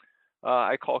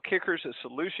 I call kickers a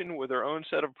solution with their own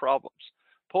set of problems.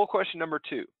 Poll question number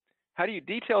 2, how do you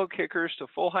detail kickers to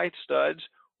full height studs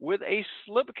with a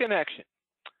slip connection?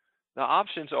 The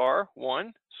options are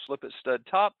 1, slip at stud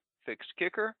top, fixed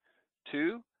kicker;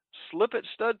 2, slip at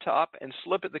stud top and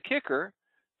slip at the kicker;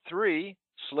 3,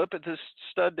 slip at the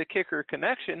stud to kicker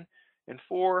connection; and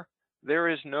 4, there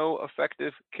is no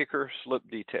effective kicker slip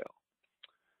detail.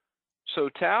 So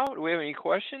Tao, do we have any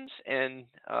questions? And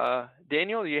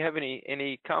Daniel, do you have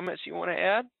any comments you want to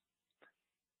add?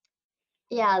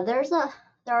 Yeah, there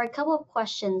are a couple of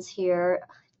questions here.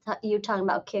 You talking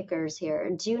about kickers here.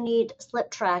 Do you need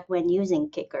slip track when using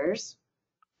kickers?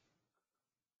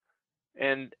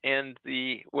 And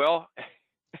well,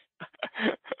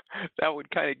 that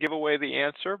would kind of give away the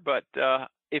answer, but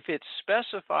if it's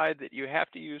specified that you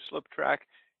have to use slip track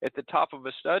at the top of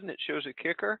a stud and it shows a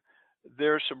kicker,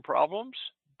 there's some problems,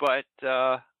 but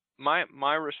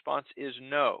my response is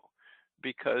no,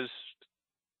 because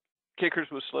kickers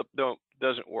with slip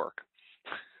doesn't work.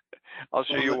 I'll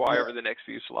show you why over the next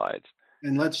few slides.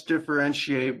 And let's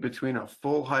differentiate between a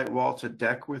full height wall to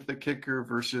deck with the kicker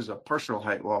versus a partial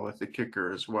height wall with the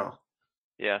kicker as well.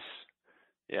 Yes,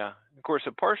 yeah. Of course,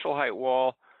 a partial height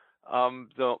wall,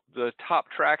 the top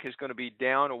track is going to be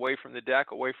down away from the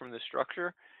deck, away from the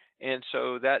structure, and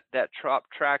so that top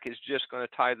track is just going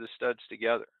to tie the studs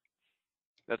together.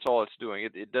 That's all it's doing.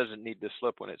 It doesn't need to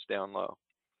slip when it's down low.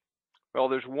 Well,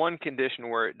 there's one condition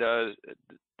where it does,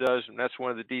 and that's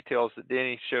one of the details that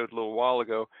Danny showed a little while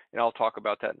ago, and I'll talk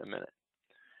about that in a minute.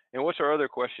 And what's our other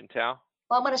question, Tao?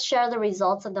 Well, I'm going to share the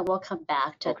results, and then we'll come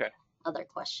back to other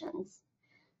questions.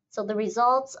 So the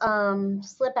results,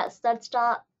 slip at stud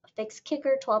stop, fixed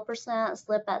kicker, 12%,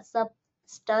 slip at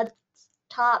stud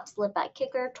top, slip at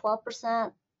kicker,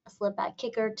 12%, slip at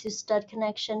kicker to stud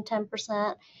connection,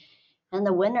 10%. And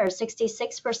the winner,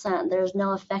 66%, there's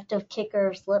no effective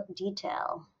kicker slip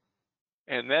detail.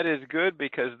 And that is good,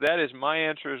 because that is my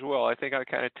answer as well. I think I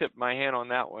kind of tipped my hand on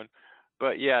that one.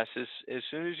 But yes, as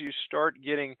soon as you start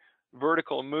getting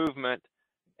vertical movement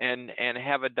and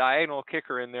have a diagonal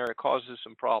kicker in there, it causes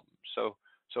some problems. So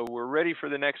we're ready for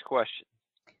the next question.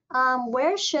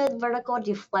 Where should vertical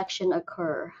deflection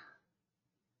occur?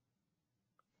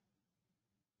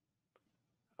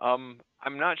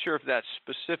 I'm not sure if that's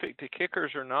specific to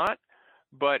kickers or not,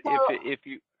 but well, if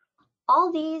you...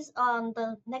 All these,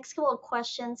 the next couple of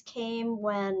questions came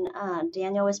when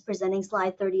Daniel was presenting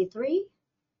slide 33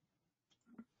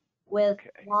 with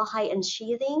wall height and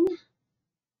sheathing.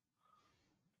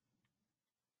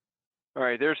 All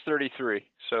right, there's 33.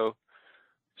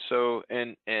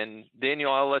 And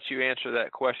Daniel, I'll let you answer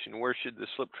that question. Where should the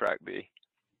slip track be?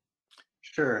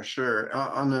 Sure.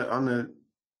 On the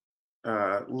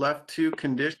left two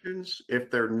conditions.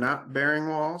 If they're not bearing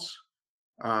walls,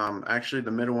 actually the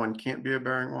middle one can't be a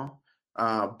bearing wall,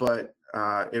 but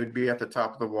it would be at the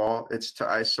top of the wall. It's to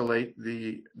isolate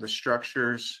the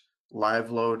structure's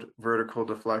live load vertical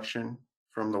deflection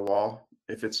from the wall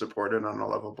if it's supported on a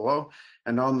level below.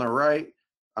 And on the right,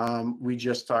 we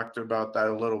just talked about that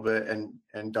a little bit,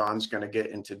 and Don's going to get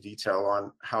into detail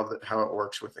on how it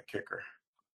works with the kicker.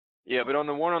 Yeah, but on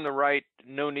the one on the right,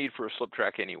 no need for a slip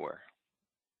track anywhere.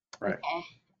 Right. Okay.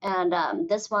 And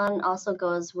this one also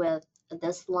goes with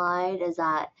this slide, is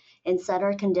that in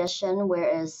center condition, where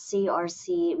is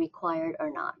CRC required or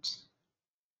not?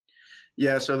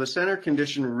 Yeah, so the center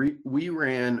condition, we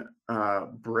ran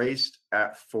braced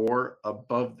at 4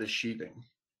 above the sheathing.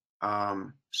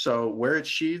 So where it's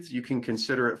sheathed, you can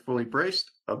consider it fully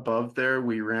braced. Above there,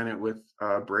 we ran it with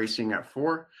bracing at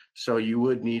 4. So you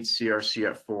would need CRC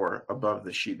at 4 above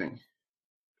the sheathing.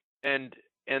 And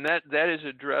that is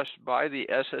addressed by the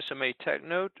SSMA tech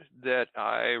note that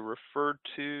I referred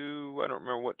to. I don't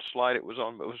remember what slide it was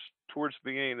on, but it was towards the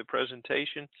beginning of the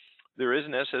presentation. There is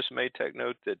an SSMA tech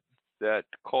note that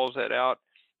calls that out.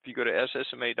 If you go to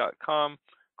ssma.com,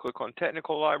 click on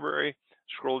Technical Library,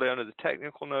 scroll down to the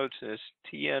technical notes, and it's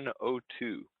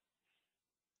TN02.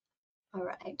 All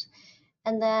right.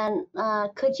 And then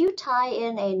could you tie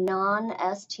in a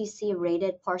non-STC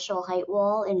rated partial height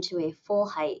wall into a full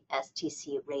height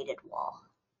STC rated wall?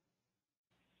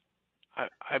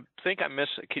 I think I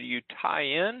missed it. Could you tie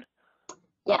in?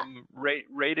 Yeah.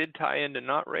 Rated tie in to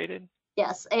not rated?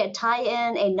 Yes, tie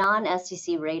in a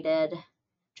non-STC rated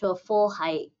to a full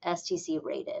height STC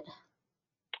rated.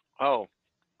 Oh,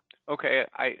 okay.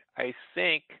 I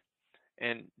think,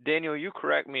 and Daniel, you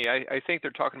correct me, I think they're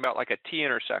talking about like a T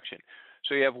intersection.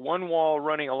 So you have one wall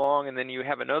running along, and then you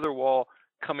have another wall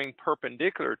coming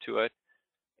perpendicular to it.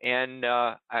 And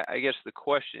I guess the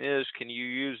question is, can you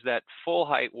use that full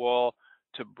height wall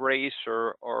to brace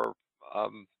or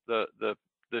the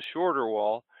shorter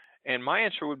wall? And my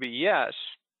answer would be yes,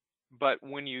 but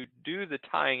when you do the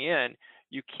tying in,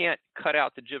 you can't cut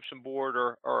out the gypsum board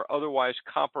or otherwise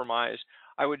compromise.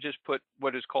 I would just put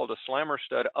what is called a slammer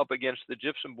stud up against the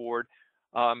gypsum board.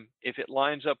 If it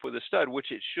lines up with a stud,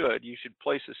 which it should, you should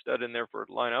place a stud in there for it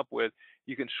to line up with.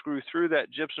 You can screw through that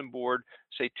gypsum board,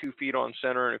 say 2 feet on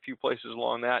center and a few places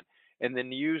along that, and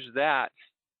then use that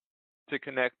to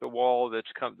connect the wall the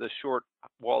short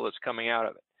wall that's coming out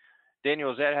of it. Daniel,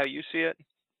 is that how you see it?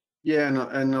 Yeah,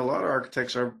 and a lot of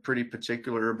architects are pretty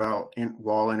particular about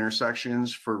wall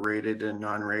intersections for rated and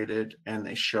non-rated, and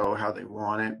they show how they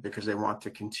want it because they want to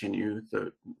continue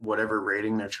whatever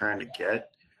rating they're trying to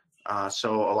get.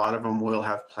 So a lot of them will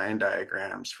have plan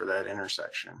diagrams for that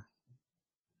intersection.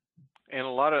 And a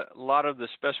lot of the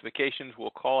specifications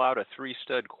will call out a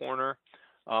 3-stud corner.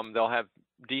 They'll have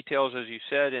details, as you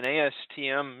said, and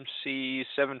ASTM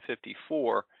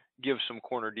C754 gives some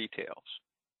corner details.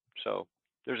 So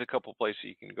there's a couple places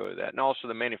you can go to that, and also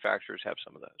the manufacturers have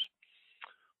some of those.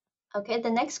 Okay, the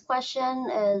next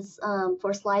question is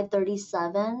for slide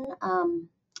 37.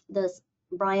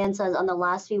 Brian says, on the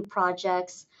last few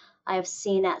projects, I have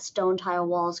seen at stone tile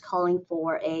walls calling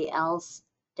for a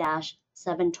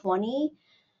L-720,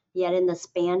 yet in the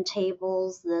span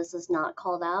tables, this is not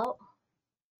called out.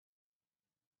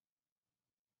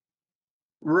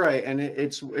 Right, and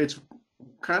it's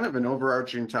kind of an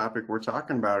overarching topic we're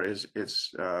talking about is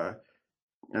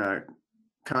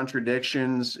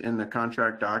contradictions in the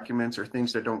contract documents or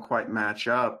things that don't quite match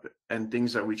up, and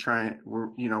things that we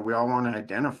all want to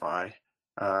identify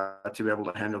to be able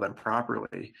to handle them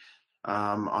properly.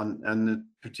 On the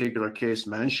particular case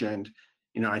mentioned,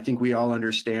 I think we all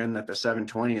understand that the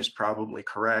 720 is probably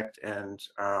correct, and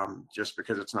just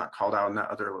because it's not called out in that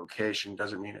other location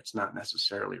doesn't mean it's not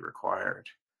necessarily required.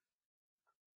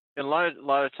 And a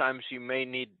lot of times you may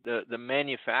need the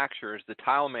manufacturers, the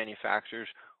tile manufacturers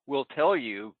will tell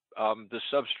you the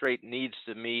substrate needs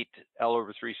to meet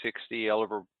L/360,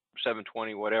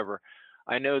 L/720, whatever.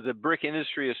 I know the Brick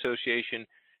Industry Association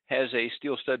has a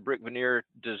steel stud brick veneer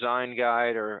design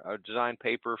guide or a design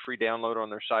paper, free download on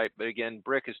their site. But again,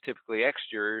 brick is typically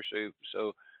exterior,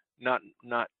 so not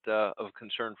of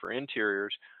concern for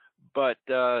interiors. But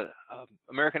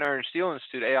American Iron and Steel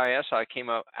Institute, AISI,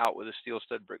 came out with a steel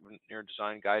stud brick veneer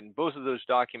design guide, and both of those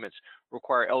documents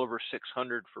require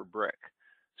L/600 for brick.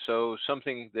 So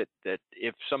something that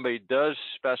if somebody does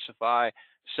specify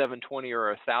 720 or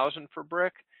 1000 for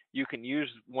brick, you can use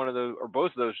one of those or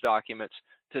both of those documents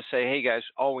to say, hey guys,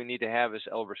 all we need to have is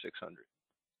L/600.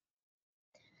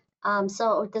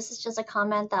 So this is just a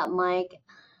comment that Mike,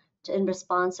 in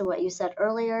response to what you said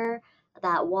earlier,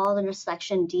 that wall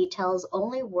intersection details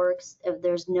only works if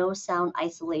there's no sound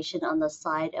isolation on the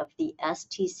side of the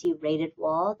STC rated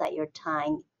wall that you're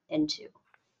tying into.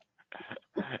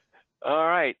 All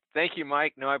right, thank you,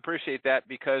 Mike. No, I appreciate that,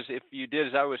 because if you did,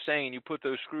 as I was saying, you put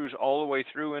those screws all the way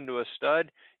through into a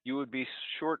stud, you would be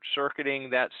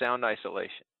short-circuiting that sound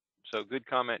isolation. So good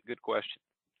comment, good question.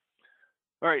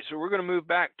 All right, so we're going to move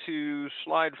back to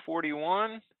slide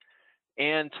 41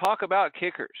 and talk about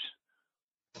kickers.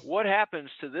 What happens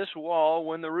to this wall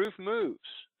when the roof moves?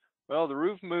 Well, the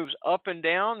roof moves up and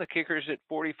down, the kicker's at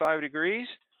 45 degrees,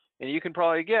 and you can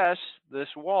probably guess this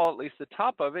wall, at least the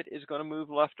top of it, is going to move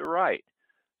left or right.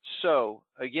 So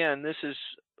again, this is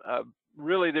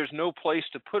really, there's no place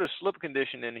to put a slip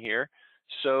condition in here,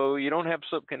 so you don't have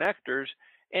slip connectors,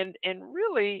 and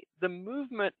really the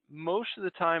movement most of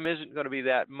the time isn't going to be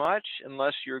that much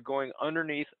unless you're going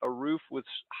underneath a roof with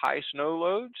high snow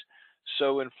loads.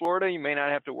 So in Florida, you may not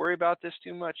have to worry about this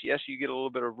too much. Yes, you get a little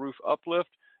bit of roof uplift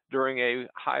during a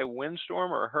high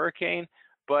windstorm or a hurricane,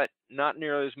 but not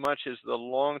nearly as much as the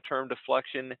long-term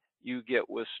deflection you get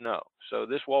with snow. So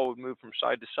this wall would move from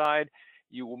side to side.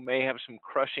 You may have some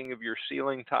crushing of your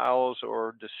ceiling tiles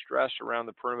or distress around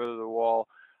the perimeter of the wall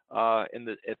at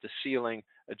the ceiling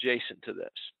adjacent to this.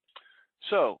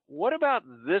 So what about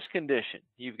this condition?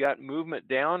 You've got movement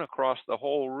down across the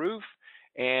whole roof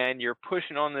and you're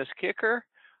pushing on this kicker.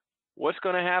 What's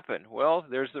going to happen? Well,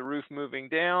 there's the roof moving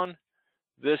down.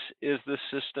 This is the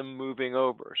system moving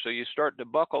over. So you start to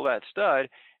buckle that stud,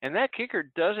 and that kicker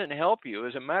doesn't help you.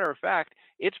 As a matter of fact,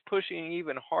 it's pushing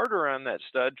even harder on that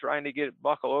stud, trying to get it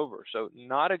buckle over. So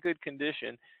not a good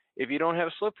condition if you don't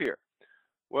have slip here.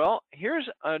 Well, here's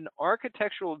an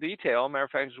architectural detail. Matter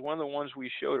of fact, it's one of the ones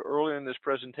we showed earlier in this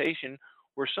presentation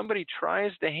where somebody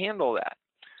tries to handle that.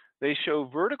 They show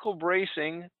vertical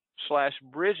bracing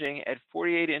 / bridging at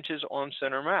 48 inches on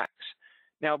center max.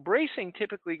 Now, bracing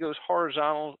typically goes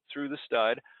horizontal through the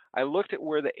stud. I looked at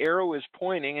where the arrow is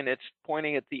pointing, and it's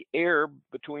pointing at the air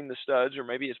between the studs, or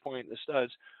maybe it's pointing at the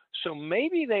studs. So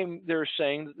maybe they're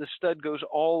saying that the stud goes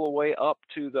all the way up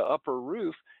to the upper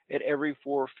roof at every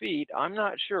 4 feet. I'm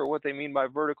not sure what they mean by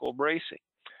vertical bracing.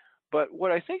 But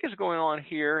what I think is going on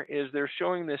here is they're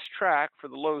showing this track for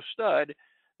the low stud.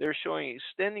 They're showing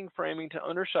extending framing to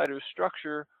underside of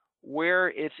structure where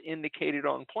it's indicated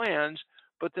on plans,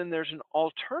 but then there's an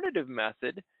alternative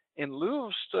method. In lieu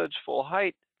of studs full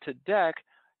height to deck,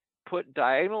 put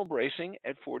diagonal bracing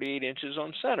at 48 inches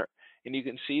on center. And you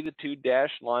can see the 2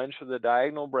 dashed lines for the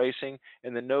diagonal bracing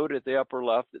and the note at the upper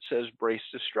left that says brace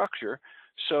to structure.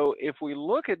 So if we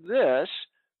look at this,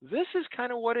 this is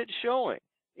kind of what it's showing.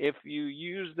 If you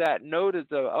use that note at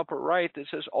the upper right that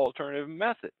says alternative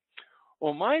method.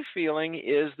 Well, my feeling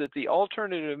is that the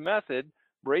alternative method,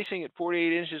 bracing at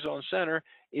 48 inches on center,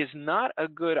 is not a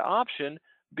good option,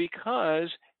 because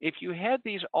if you had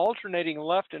these alternating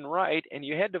left and right and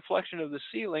you had deflection of the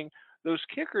ceiling, those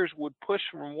kickers would push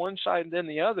from one side and then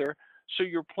the other, so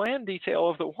your plan detail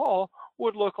of the wall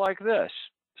would look like this.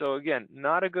 So again,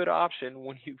 not a good option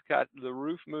when you've got the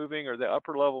roof moving or the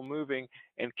upper level moving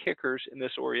and kickers in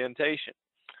this orientation.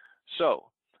 So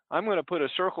I'm going to put a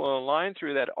circle and a line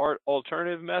through that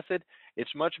alternative method.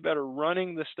 It's much better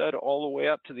running the stud all the way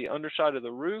up to the underside of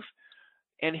the roof.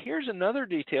 And here's another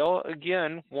detail,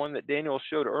 again, one that Daniel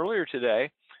showed earlier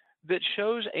today, that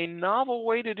shows a novel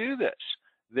way to do this.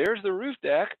 There's the roof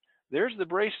deck, there's the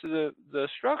brace to the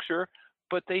structure,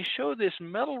 but they show this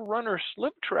metal runner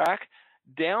slip track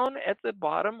down at the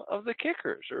bottom of the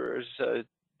kickers, or as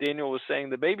Daniel was saying,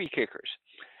 the baby kickers.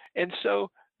 And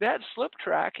so that slip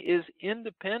track is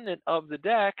independent of the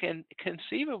deck, and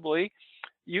conceivably,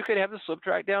 you could have the slip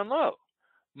track down low.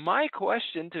 My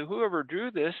question to whoever drew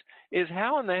this is,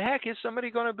 how in the heck is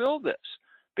somebody going to build this?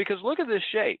 Because look at this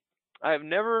shape. I've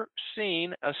never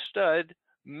seen a stud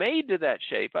made to that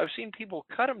shape. I've seen people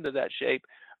cut them to that shape,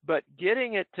 but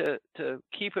getting it to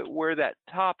keep it where that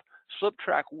top slip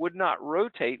track would not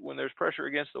rotate when there's pressure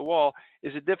against the wall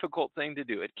is a difficult thing to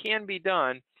do. It can be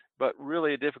done, but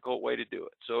really a difficult way to do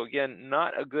it. So again,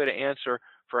 not a good answer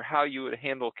for how you would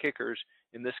handle kickers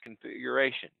in this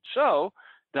configuration. So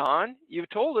Don, you've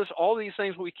told us all these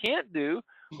things we can't do.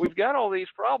 We've got all these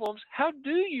problems. How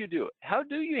do you do it? How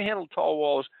do you handle tall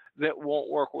walls that won't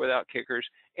work without kickers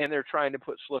and they're trying to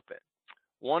put slip in?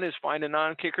 One is find a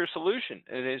non-kicker solution.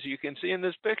 And as you can see in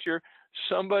this picture,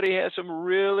 somebody has some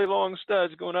really long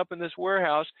studs going up in this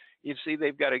warehouse. You see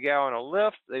they've got a guy on a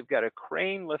lift. They've got a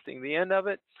crane lifting the end of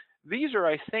it. These are,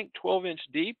 I think, 12-inch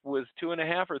deep with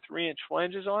 2.5 or 3-inch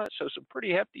flanges on it, so some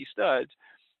pretty hefty studs.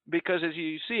 Because as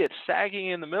you see, it's sagging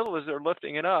in the middle as they're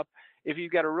lifting it up. If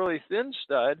you've got a really thin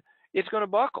stud, it's going to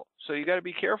buckle. So you got to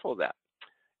be careful of that.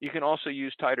 You can also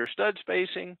use tighter stud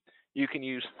spacing. You can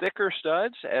use thicker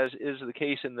studs, as is the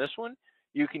case in this one.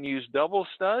 You can use double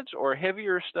studs or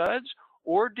heavier studs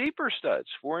or deeper studs,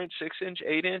 4-inch, 6-inch,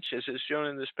 8-inch, as is shown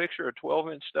in this picture, a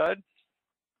 12-inch stud.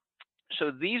 So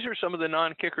these are some of the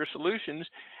non-kicker solutions.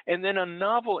 And then a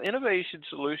novel innovation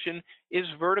solution is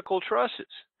vertical trusses.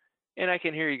 And I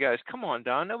can hear you guys, come on,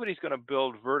 Don, nobody's going to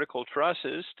build vertical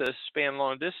trusses to span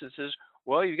long distances.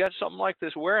 Well, you got something like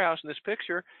this warehouse in this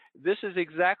picture. This is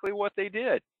exactly what they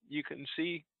did. You can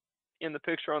see in the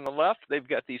picture on the left, they've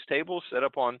got these tables set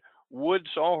up on wood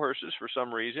sawhorses for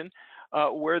some reason,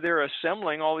 where they're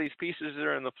assembling all these pieces that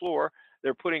are in the floor.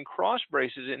 They're putting cross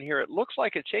braces in here. It looks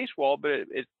like a chase wall, but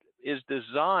it is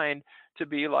designed to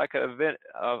be like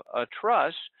a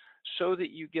truss, so that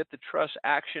you get the truss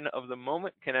action of the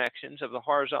moment connections of the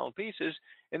horizontal pieces.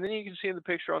 And then you can see in the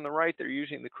picture on the right, they're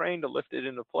using the crane to lift it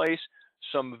into place.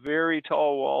 Some very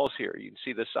tall walls here. You can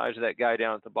see the size of that guy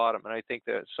down at the bottom. And I think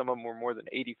that some of them were more than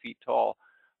 80 feet tall.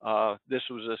 This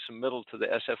was a submittal to the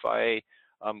SFIA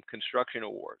construction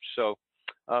awards. So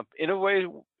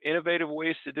innovative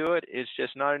ways to do it. It's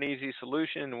just not an easy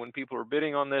solution. And when people are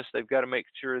bidding on this, they've got to make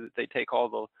sure that they take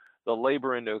all the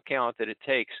labor into account that it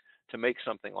takes to make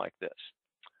something like this.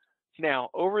 Now,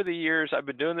 over the years, I've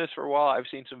been doing this for a while. I've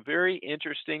seen some very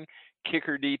interesting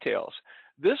kicker details.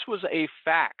 This was a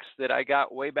fax that I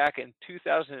got way back in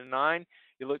 2009.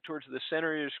 You look towards the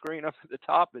center of your screen up at the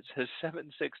top, it says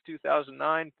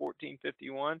 7/6/2009,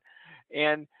 1451.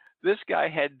 And this guy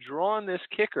had drawn this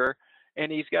kicker,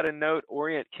 and he's got a note,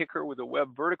 orient kicker with a web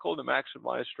vertical to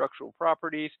maximize structural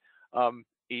properties.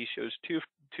 He shows two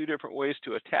different ways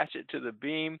to attach it to the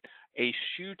beam. A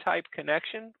shoe type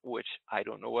connection, which I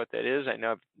don't know what that is. I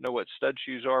know what stud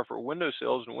shoes are for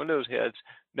windowsills and windows heads,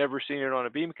 never seen it on a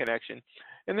beam connection.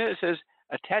 And then it says,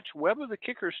 attach web of the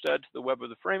kicker stud to the web of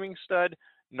the framing stud,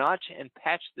 notch and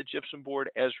patch the gypsum board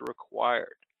as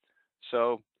required.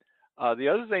 So the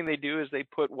other thing they do is they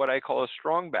put what I call a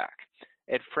strong back.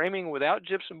 At framing without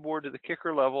gypsum board to the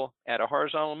kicker level at a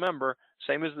horizontal member,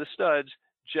 same as the studs,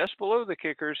 just below the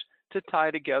kickers to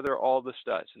tie together all the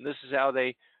studs. And this is how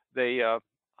they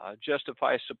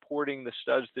justify supporting the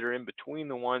studs that are in between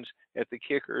the ones at the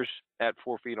kickers at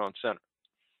 4 feet on center.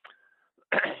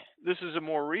 This is a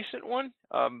more recent one.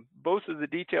 Both of the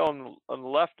detail on the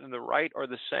left and the right are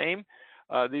the same.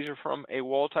 These are from a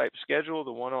wall type schedule.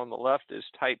 The one on the left is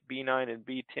type B9 and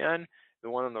B10. The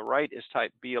one on the right is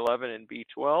type B11 and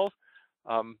B12.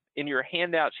 In your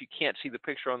handouts, you can't see the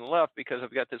picture on the left because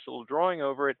I've got this little drawing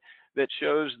over it that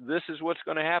shows this is what's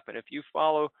going to happen. If you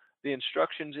follow the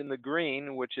instructions in the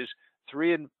green, which is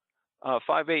 3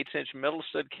 5/8 inch metal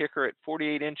stud kicker at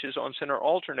 48 inches on center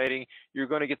alternating, you're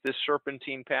going to get this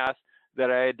serpentine path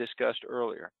that I had discussed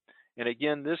earlier. And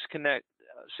again, this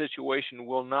situation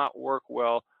will not work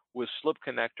well with slip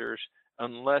connectors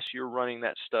unless you're running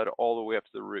that stud all the way up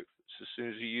to the roof. So as soon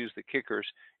as you use the kickers,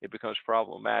 it becomes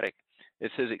problematic.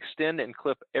 It says extend and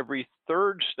clip every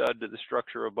third stud to the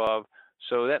structure above.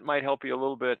 So that might help you a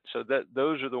little bit. So that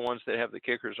those are the ones that have the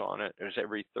kickers on it. There's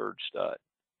every third stud.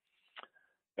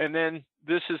 And then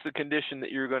this is the condition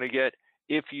that you're going to get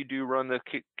if you do run the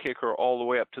kicker all the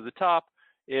way up to the top,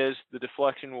 is the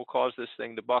deflection will cause this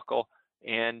thing to buckle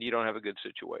and you don't have a good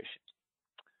situation.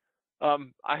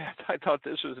 I thought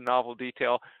this was a novel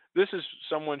detail. This is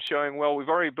someone showing, well, we've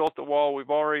already built the wall, we've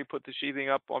already put the sheathing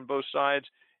up on both sides.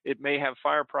 It may have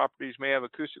fire properties, may have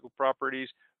acoustical properties,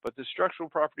 but the structural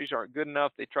properties aren't good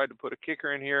enough. They tried to put a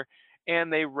kicker in here,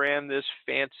 and they ran this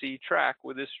fancy track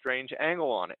with this strange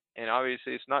angle on it. And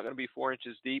obviously, it's not going to be 4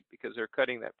 inches deep because they're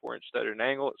cutting that 4-inch stud at an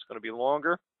angle. It's going to be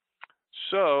longer.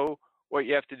 So what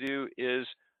you have to do is,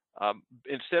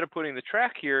 instead of putting the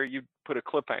track here, you put a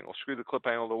clip angle, screw the clip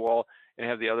angle to the wall, and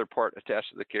have the other part attached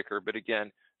to the kicker. But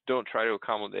again, don't try to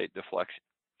accommodate deflection.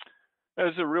 That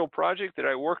was a real project that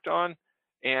I worked on,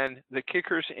 and the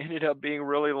kickers ended up being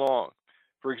really long.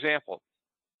 For example,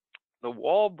 the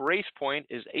wall brace point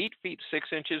is 8 feet 6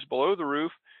 inches below the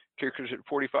roof, kickers at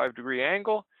 45-degree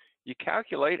angle. You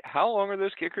calculate how long are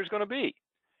those kickers going to be.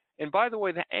 And by the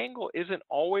way, the angle isn't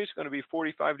always going to be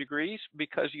 45 degrees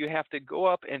because you have to go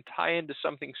up and tie into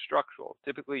something structural.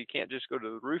 Typically, you can't just go to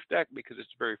the roof deck because it's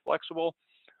very flexible.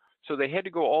 So they had to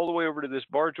go all the way over to this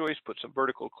bar joist, put some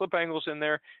vertical clip angles in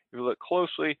there. If you look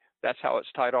closely, that's how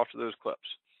it's tied off to those clips.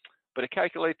 But to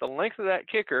calculate the length of that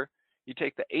kicker, you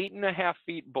take the 8.5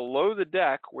 feet below the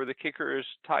deck where the kicker is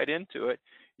tied into it.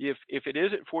 If it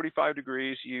is at 45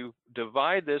 degrees, you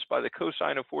divide this by the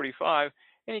cosine of 45,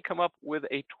 and you come up with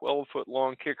a 12-foot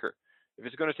long kicker. If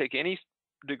it's going to take any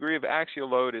degree of axial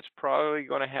load, it's probably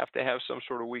going to have some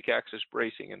sort of weak axis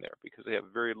bracing in there because they have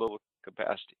very little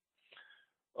capacity.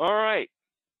 All right,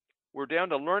 we're down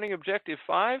to learning objective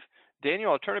 5.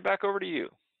 Daniel, I'll turn it back over to you.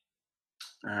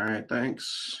 All right,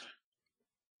 thanks.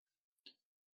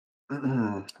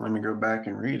 Let me go back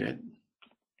and read it.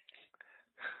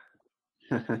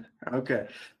 Okay.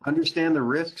 Understand the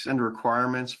risks and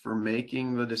requirements for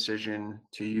making the decision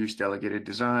to use delegated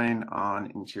design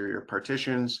on interior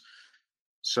partitions.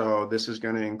 So this is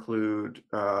going to include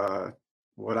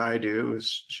what I do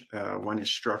is when is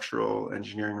structural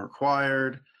engineering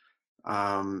required,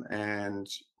 and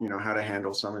how to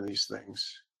handle some of these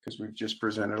things, because we've just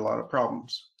presented a lot of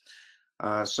problems.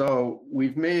 So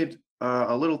we've made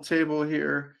a little table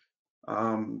here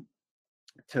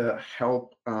to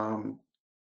help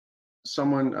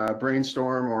someone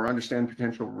brainstorm or understand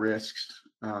potential risks,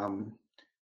 and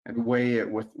weigh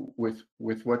it with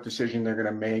what decision they're going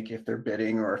to make if they're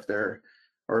bidding or if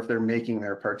they're making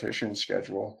their partition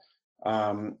schedule.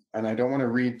 And I don't want to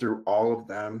read through all of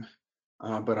them,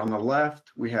 but on the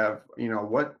left we have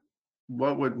what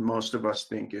would most of us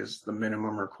think is the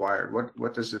minimum required?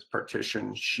 What does this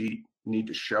partition sheet need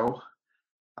to show?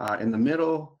 In the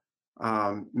middle,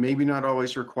 maybe not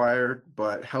always required,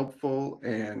 but helpful,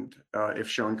 and if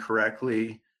shown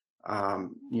correctly,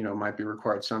 might be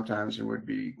required sometimes and would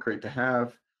be great to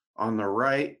have. On the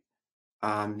right,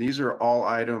 these are all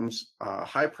items,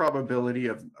 high probability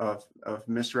of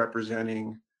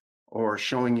misrepresenting or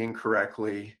showing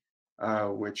incorrectly,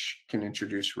 which can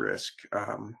introduce risk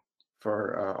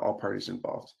for all parties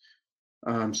involved.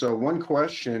 So one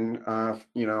question,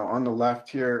 on the left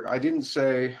here, I didn't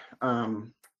say,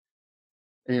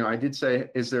 I did say,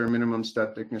 is there a minimum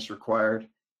stud thickness required?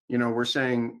 We're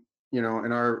saying, in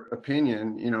our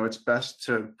opinion, it's best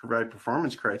to provide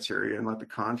performance criteria and let the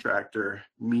contractor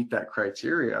meet that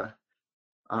criteria.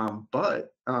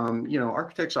 But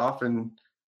architects often,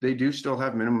 they do still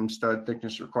have minimum stud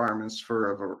thickness requirements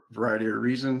for a variety of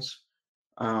reasons.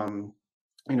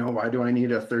 Why do I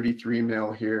need a 33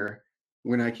 mil here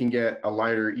when I can get a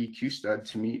lighter EQ stud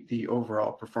to meet the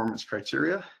overall performance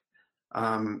criteria?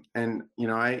 And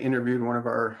I interviewed one of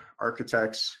our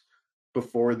architects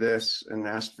before this and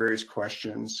asked various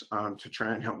questions to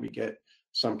try and help me get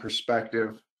some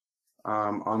perspective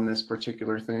on this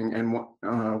particular thing. And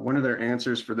one of their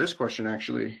answers for this question,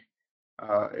 actually,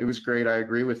 it was great. I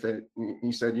agree with it.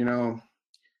 He said,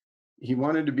 he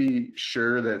wanted to be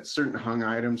sure that certain hung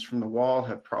items from the wall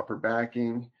have proper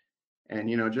backing. And,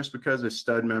 just because a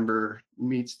stud member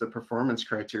meets the performance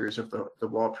criteria of the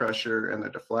wall pressure and the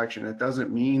deflection, it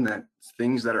doesn't mean that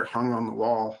things that are hung on the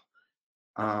wall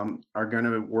are going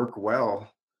to work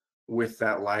well with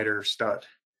that lighter stud.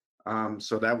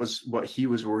 So that was what he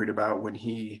was worried about when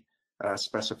he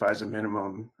specifies a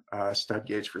minimum stud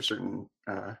gauge for certain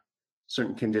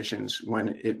conditions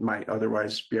when it might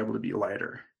otherwise be able to be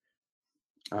lighter.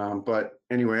 But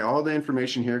anyway, all the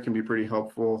information here can be pretty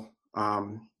helpful.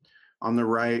 On the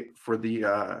right, for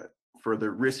the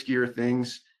riskier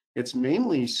things, it's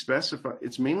mainly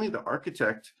the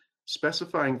architect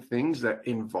specifying things that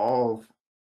involve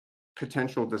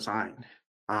potential design,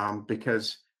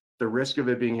 because the risk of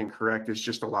it being incorrect is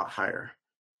just a lot higher,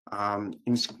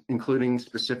 including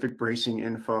specific bracing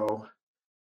info,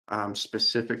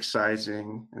 specific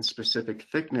sizing, and specific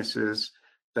thicknesses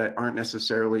that aren't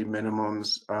necessarily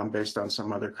minimums based on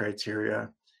some other criteria.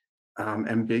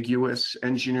 Ambiguous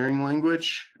engineering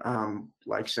language,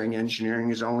 like saying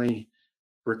engineering is only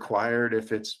required if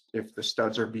the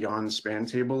studs are beyond span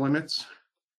table limits.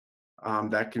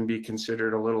 That can be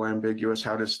considered a little ambiguous.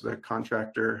 How does the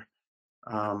contractor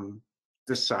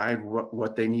decide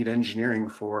what they need engineering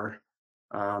for?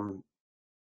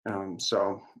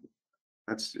 So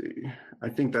let's see. I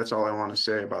think that's all I want to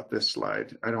say about this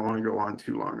slide. I don't want to go on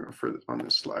too long on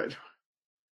this slide.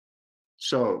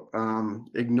 So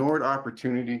ignored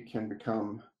opportunity can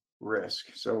become risk.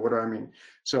 So what do I mean?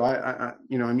 So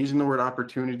I'm using the word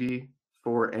opportunity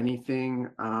for anything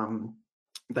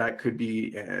that could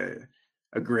be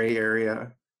a gray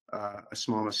area, a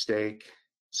small mistake,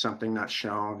 something not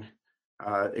shown.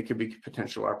 It could be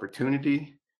potential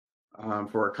opportunity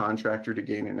for a contractor to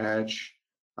gain an edge,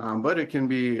 but it can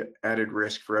be added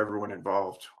risk for everyone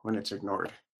involved when it's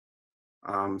ignored.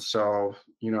 So,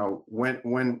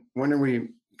 when are we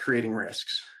creating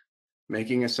risks?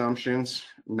 Making assumptions,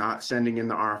 not sending in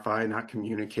the RFI, not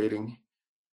communicating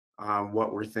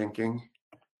what we're thinking,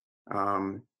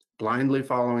 blindly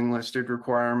following listed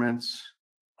requirements,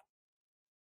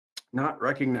 not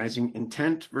recognizing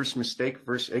intent versus mistake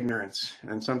versus ignorance.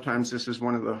 And sometimes this is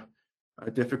one of the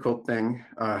difficult thing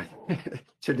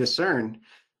to discern.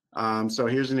 So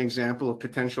here's an example of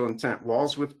potential intent.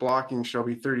 Walls with blocking shall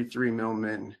be 33 mil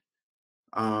min.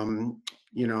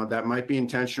 You know, that might be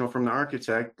intentional from the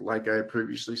architect, like I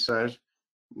previously said.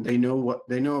 They know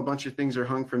a bunch of things are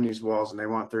hung from these walls and they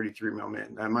want 33 mil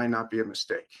min. That might not be a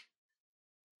mistake.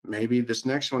 Maybe this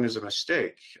next one is a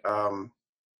mistake.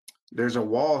 There's a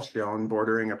wall shown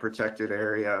bordering a protected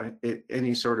area,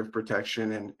 any sort of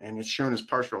protection, and it's shown as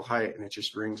partial height, and it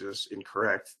just rings as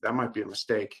incorrect. That might be a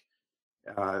mistake.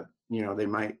 You know, they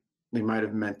might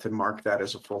have meant to mark that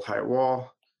as a full height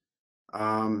wall.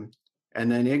 And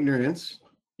then ignorance,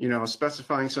 you know,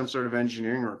 specifying some sort of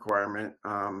engineering requirement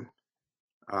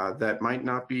that might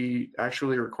not be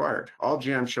actually required. All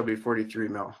jams shall be 43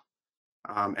 mil.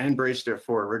 And braced at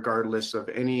 4, regardless of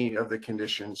any of the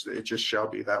conditions. It just shall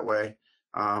be that way.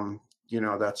 You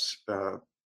know, that's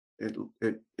it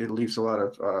leaves a lot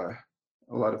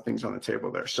of things on the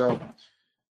table there. So,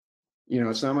 you know,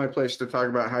 it's not my place to talk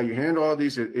about how you handle all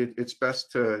these. It's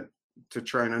best to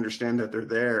try and understand that they're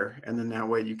there, and then that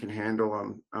way you can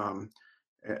handle them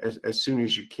as soon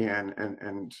as you can,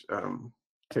 and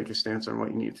take a stance on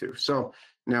what you need to. So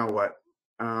now what?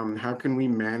 How can we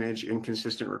manage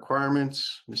inconsistent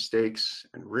requirements, mistakes,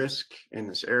 and risk in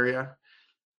this area?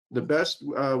 The best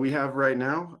we have right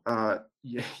now,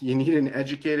 you need an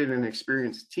educated and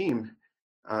experienced team.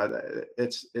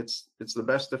 It's the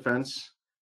best defense.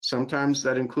 Sometimes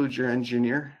that includes your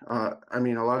engineer. I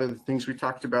mean, a lot of the things we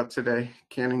talked about today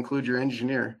can include your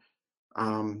engineer.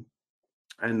 And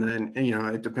then, you know,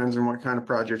 it depends on what kind of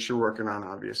projects you're working on,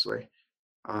 obviously.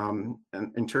 And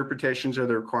interpretations of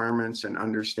the requirements and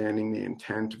understanding the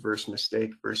intent versus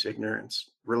mistake versus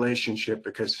ignorance relationship,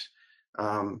 because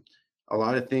a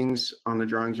lot of things on the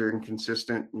drawings are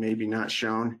inconsistent, maybe not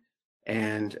shown,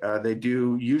 and they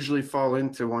do usually fall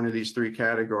into one of these 3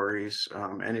 categories,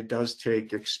 and it does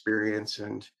take experience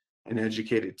and an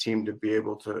educated team to be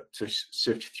able to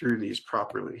sift through these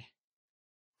properly.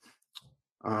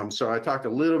 So I talked a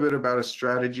little bit about a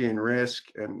strategy and risk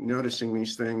and noticing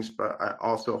these things, but I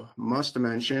also must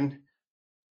mention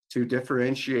to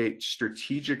differentiate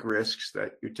strategic risks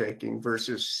that you're taking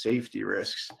versus safety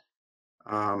risks.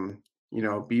 You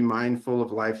know, be mindful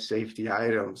of life safety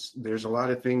items. There's a lot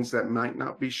of things that might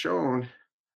not be shown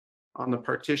on the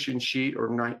partition sheet or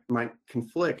might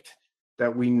conflict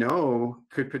that we know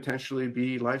could potentially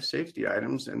be life safety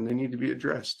items, and they need to be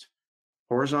addressed.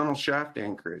 Horizontal shaft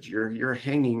anchorage, you're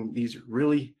hanging these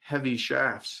really heavy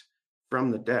shafts from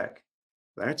the deck.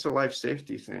 That's a life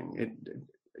safety thing.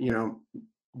 You know,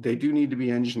 they do need to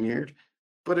be engineered,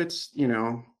 but it's, you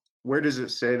know, where does it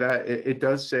say that? It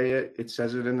does say it. It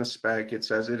says it in the spec. It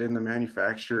says it in the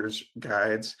manufacturer's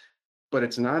guides, but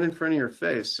it's not in front of your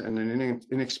face. And an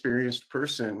inexperienced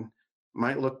person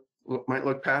might look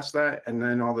past that, and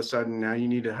then all of a sudden now you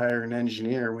need to hire an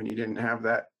engineer when you didn't have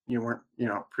that. You weren't, you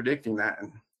know, predicting that.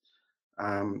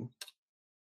 And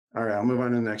all right, I'll move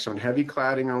on to the next one. Heavy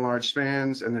cladding on large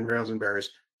spans, and then rails and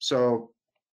barriers. So,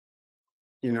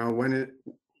 you know,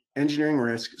 engineering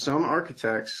risk, some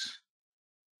architects,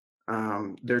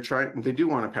 they do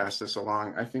want to pass this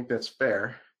along. I think that's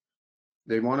fair.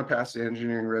 They want to pass the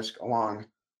engineering risk along,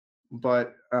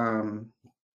 but let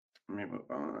me move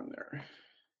on there.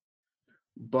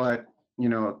 But, you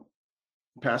know,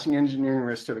 passing engineering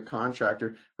risk to the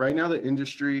contractor. Right now, the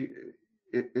industry,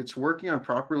 it's working on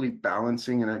properly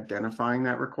balancing and identifying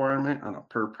that requirement on a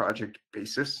per project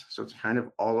basis. So it's kind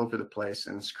of all over the place,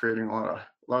 and it's creating a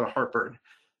lot of heartburn.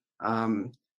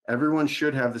 Everyone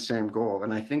should have the same goal,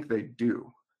 and I think they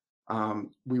do.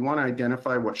 We want to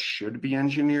identify what should be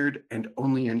engineered and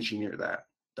only engineer that.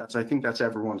 I think that's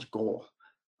everyone's goal.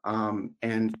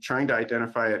 And trying to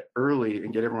identify it early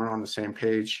and get everyone on the same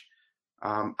page,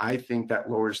 I think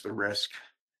that lowers the risk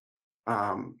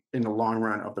in the long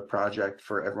run of the project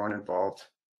for everyone involved.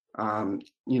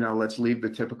 You know, let's leave the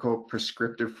typical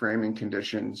prescriptive framing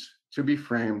conditions to be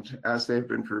framed as they've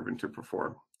been proven to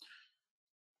perform.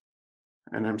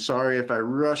 And I'm sorry if I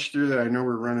rushed through that. I know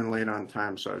we're running late on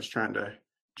time, so I was trying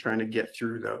to get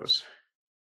through those.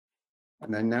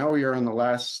 And then now we are on the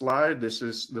last slide. This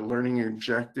is the learning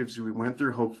objectives we went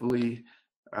through. Hopefully,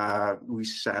 we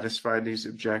satisfied these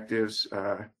objectives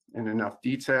in enough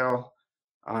detail.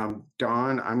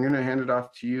 Dawn, I'm going to hand it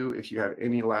off to you if you have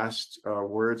any last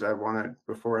words. I want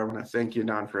to thank you,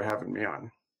 Dawn, for having me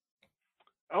on.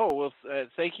 Oh, well,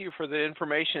 thank you for the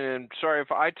information, and sorry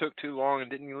if I took too long and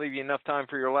didn't leave you enough time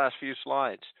for your last few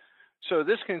slides. So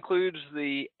this concludes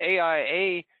the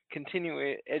AIA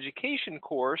continuing education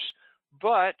course,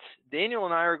 but Daniel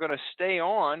and I are going to stay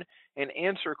on and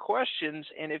answer questions,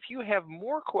 and if you have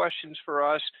more questions for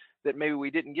us that maybe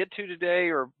we didn't get to today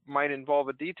or might involve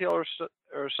a detail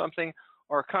or something,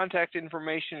 our contact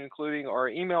information, including our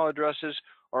email addresses,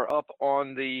 are up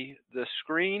on the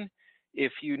screen.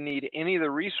 If you need any of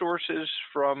the resources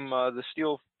from the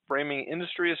Steel Framing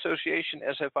Industry Association,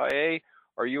 SFIA,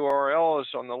 our URL is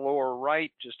on the lower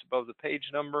right, just above the page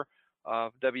number,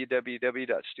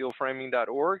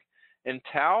 www.steelframing.org. And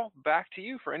Tao, back to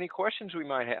you for any questions we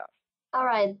might have. All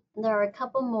right, there are a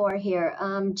couple more here.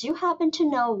 Do you happen to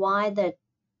know why the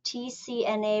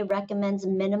TCNA recommends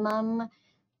minimum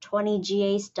 20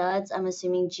 GA studs? I'm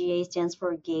assuming GA stands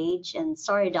for gauge. And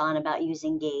sorry, Don, about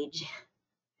using gauge.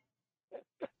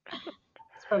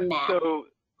 It's from Matt. So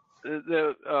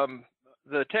the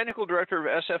technical director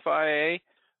of SFIA,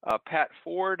 Pat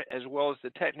Ford, as well as the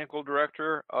technical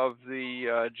director of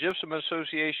the Gypsum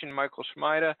Association, Michael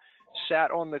Schmida,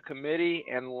 sat on the committee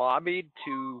and lobbied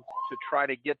to try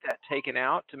to get that taken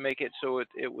out, to make it so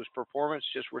it was performance,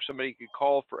 just where somebody could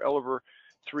call for L/over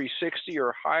 360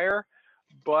 or higher.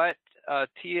 But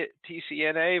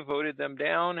TCNA voted them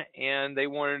down, and they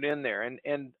wanted it in there.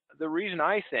 And the reason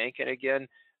I think, and again,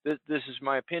 this is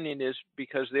my opinion, is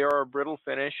because they are a brittle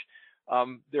finish.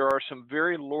 There are some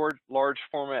very large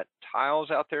format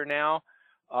tiles out there now,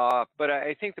 but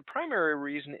I think the primary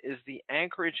reason is the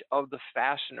anchorage of the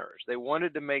fasteners. They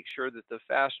wanted to make sure that the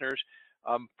fasteners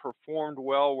performed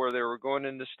well where they were going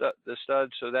into the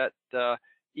studs, so that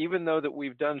even though that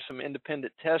we've done some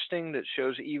independent testing that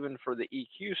shows even for the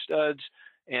EQ studs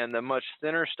and the much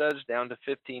thinner studs down to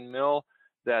 15 mil,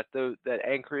 that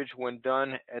anchorage, when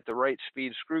done at the right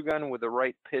speed screw gun with the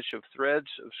right pitch of threads,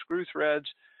 of screw threads,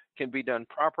 can be done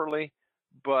properly.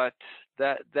 But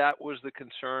that was the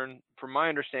concern. From my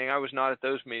understanding, I was not at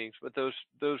those meetings, but those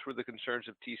were the concerns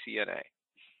of TCNA.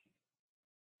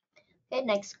 Okay,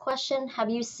 next question. Have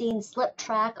you seen slip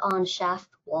track on shaft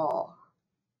wall?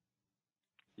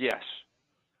 Yes.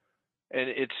 And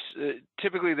it's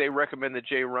typically they recommend the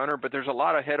J runner, but there's a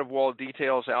lot of head of wall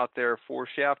details out there for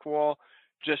shaft wall.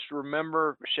 Just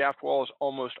remember, shaft wall is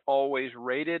almost always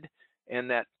rated, and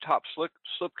that top slip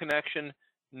connection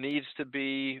needs to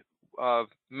be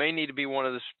may need to be one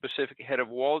of the specific head of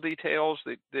wall details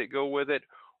that go with it,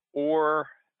 or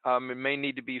it may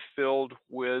need to be filled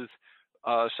with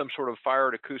some sort of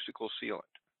fired acoustical sealant.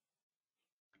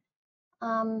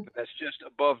 That's just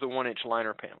above the 1-inch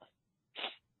liner panel.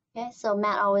 Okay, so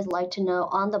Matt always liked to know,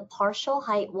 on the partial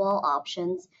height wall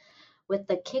options with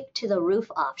the kick to the roof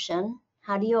option,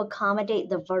 how do you accommodate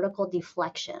the vertical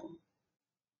deflection?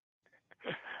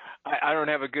 I don't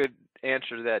have a good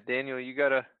answer to that. Daniel, you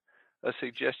got a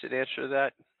suggested answer to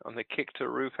that on the kick to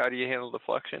roof? How do you handle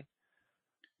deflection?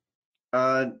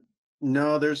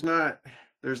 No, there's not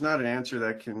an answer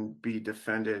that can be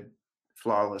defended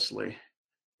flawlessly.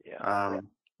 Yeah.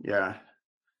 Yeah.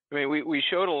 I mean, we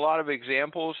showed a lot of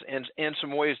examples and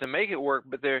some ways to make it work,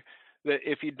 but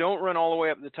if you don't run all the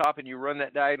way up the top and you run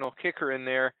that diagonal kicker in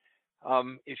there,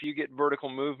 if you get vertical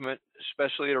movement,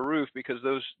 especially at a roof, because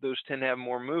those tend to have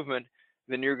more movement,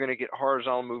 then you're going to get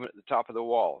horizontal movement at the top of the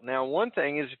wall. Now, one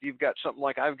thing is, if you've got something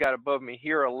like I've got above me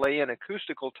here, a lay-in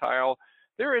acoustical tile,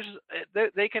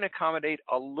 they can accommodate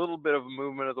a little bit of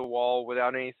movement of the wall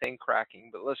without anything cracking.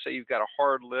 But let's say you've got a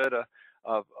hard lid, a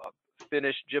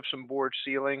finished gypsum board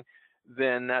ceiling,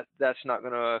 then that's not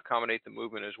going to accommodate the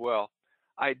movement as well.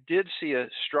 I did see a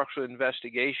structural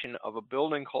investigation of a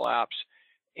building collapse,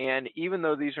 and even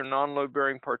though these are non-load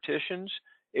bearing partitions,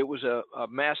 it was a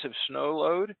massive snow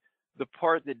load. The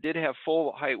part that did have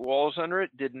full height walls under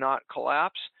it did not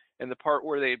collapse, and the part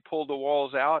where they had pulled the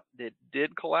walls out, it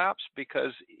did collapse,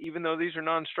 because even though these are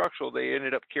non-structural, they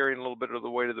ended up carrying a little bit of the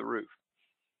weight of the roof.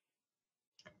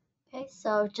 Okay,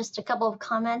 so just a couple of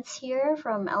comments here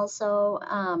from also,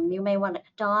 you may want to,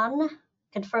 Don,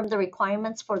 confirm the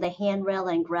requirements for the handrail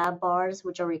and grab bars,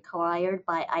 which are required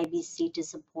by IBC to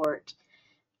support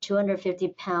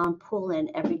 250-pound pull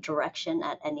in every direction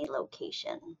at any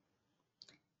location.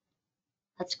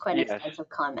 That's quite an extensive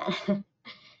comment.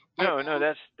 No,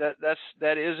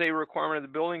 that is a requirement of the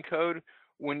building code.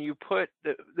 When you put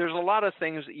there's a lot of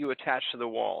things that you attach to the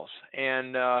walls,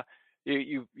 and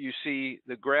you see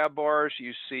the grab bars,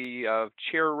 you see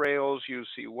chair rails, you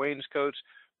see wainscots,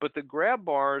 but the grab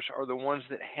bars are the ones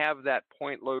that have that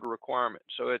point load requirement.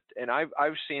 So and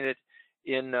I've seen it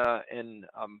in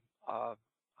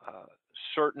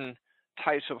certain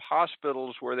types of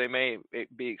hospitals where they may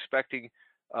be expecting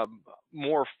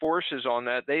more forces on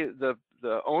that.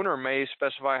 The owner may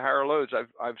specify higher loads.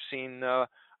 I've seen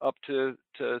up to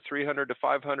 300 to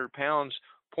 500 pounds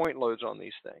point loads on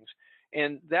these things,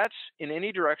 and that's in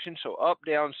any direction. So up,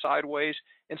 down, sideways,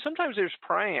 and sometimes there's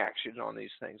prying action on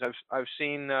these things. I've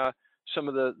seen some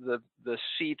of the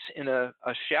seats in a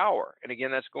shower, and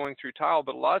again, that's going through tile.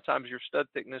 But a lot of times your stud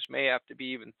thickness may have to be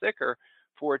even thicker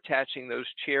for attaching those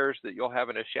chairs that you'll have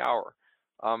in a shower.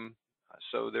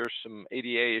 So there's some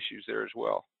ADA issues there as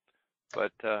well.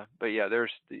 But yeah,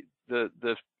 there's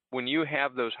the when you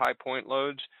have those high point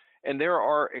loads, and there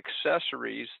are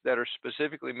accessories that are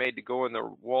specifically made to go in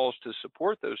the walls to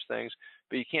support those things,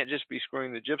 but you can't just be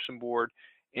screwing the gypsum board.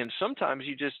 And sometimes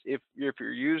you just, if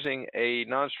you're using a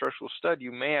non-structural stud,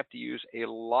 you may have to use a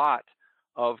lot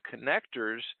of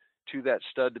connectors to that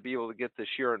stud to be able to get the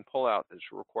shear and pull out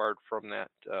that's required from that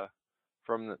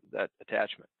that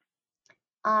attachment.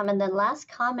 And then last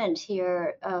comment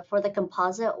here, for the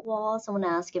composite wall, someone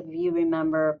asked if you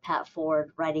remember Pat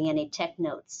Ford writing any tech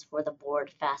notes for the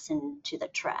board fastened to the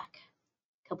track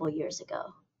a couple of years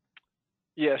ago.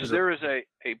 Yes, there is a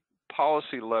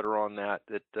policy letter on that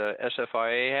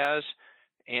SFIA has,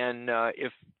 and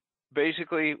if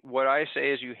basically what I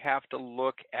say is you have to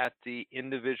look at the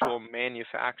individual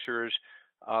manufacturer's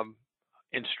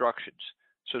instructions.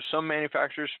 So some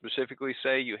manufacturers specifically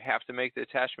say you have to make the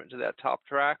attachment to that top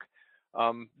track.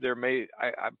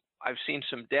 I've seen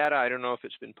some data, I don't know if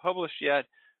it's been published yet,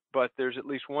 but there's at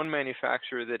least one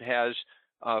manufacturer that has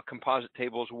composite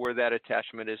tables where that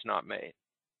attachment is not made.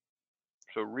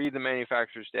 So read the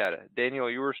manufacturer's data. Daniel,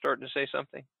 you were starting to say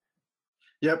something?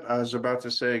 Yep, I was about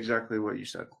to say exactly what you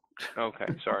said. Okay,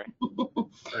 sorry. Oh,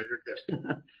 you're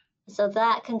good. So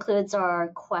that concludes our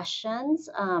questions.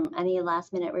 Any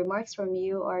last minute remarks from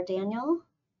you or Daniel?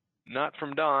 Not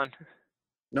from Don.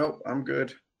 Nope, I'm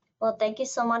good. Well, thank you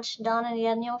so much, Don and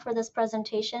Daniel, for this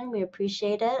presentation. We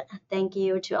appreciate it. Thank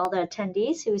you to all the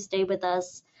attendees who stayed with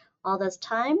us all this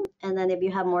time. And then if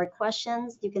you have more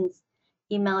questions, you can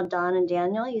email Don and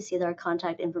Daniel. You see their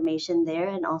contact information there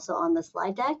and also on the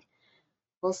slide deck.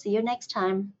 We'll see you next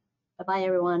time. Bye-bye,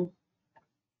 everyone.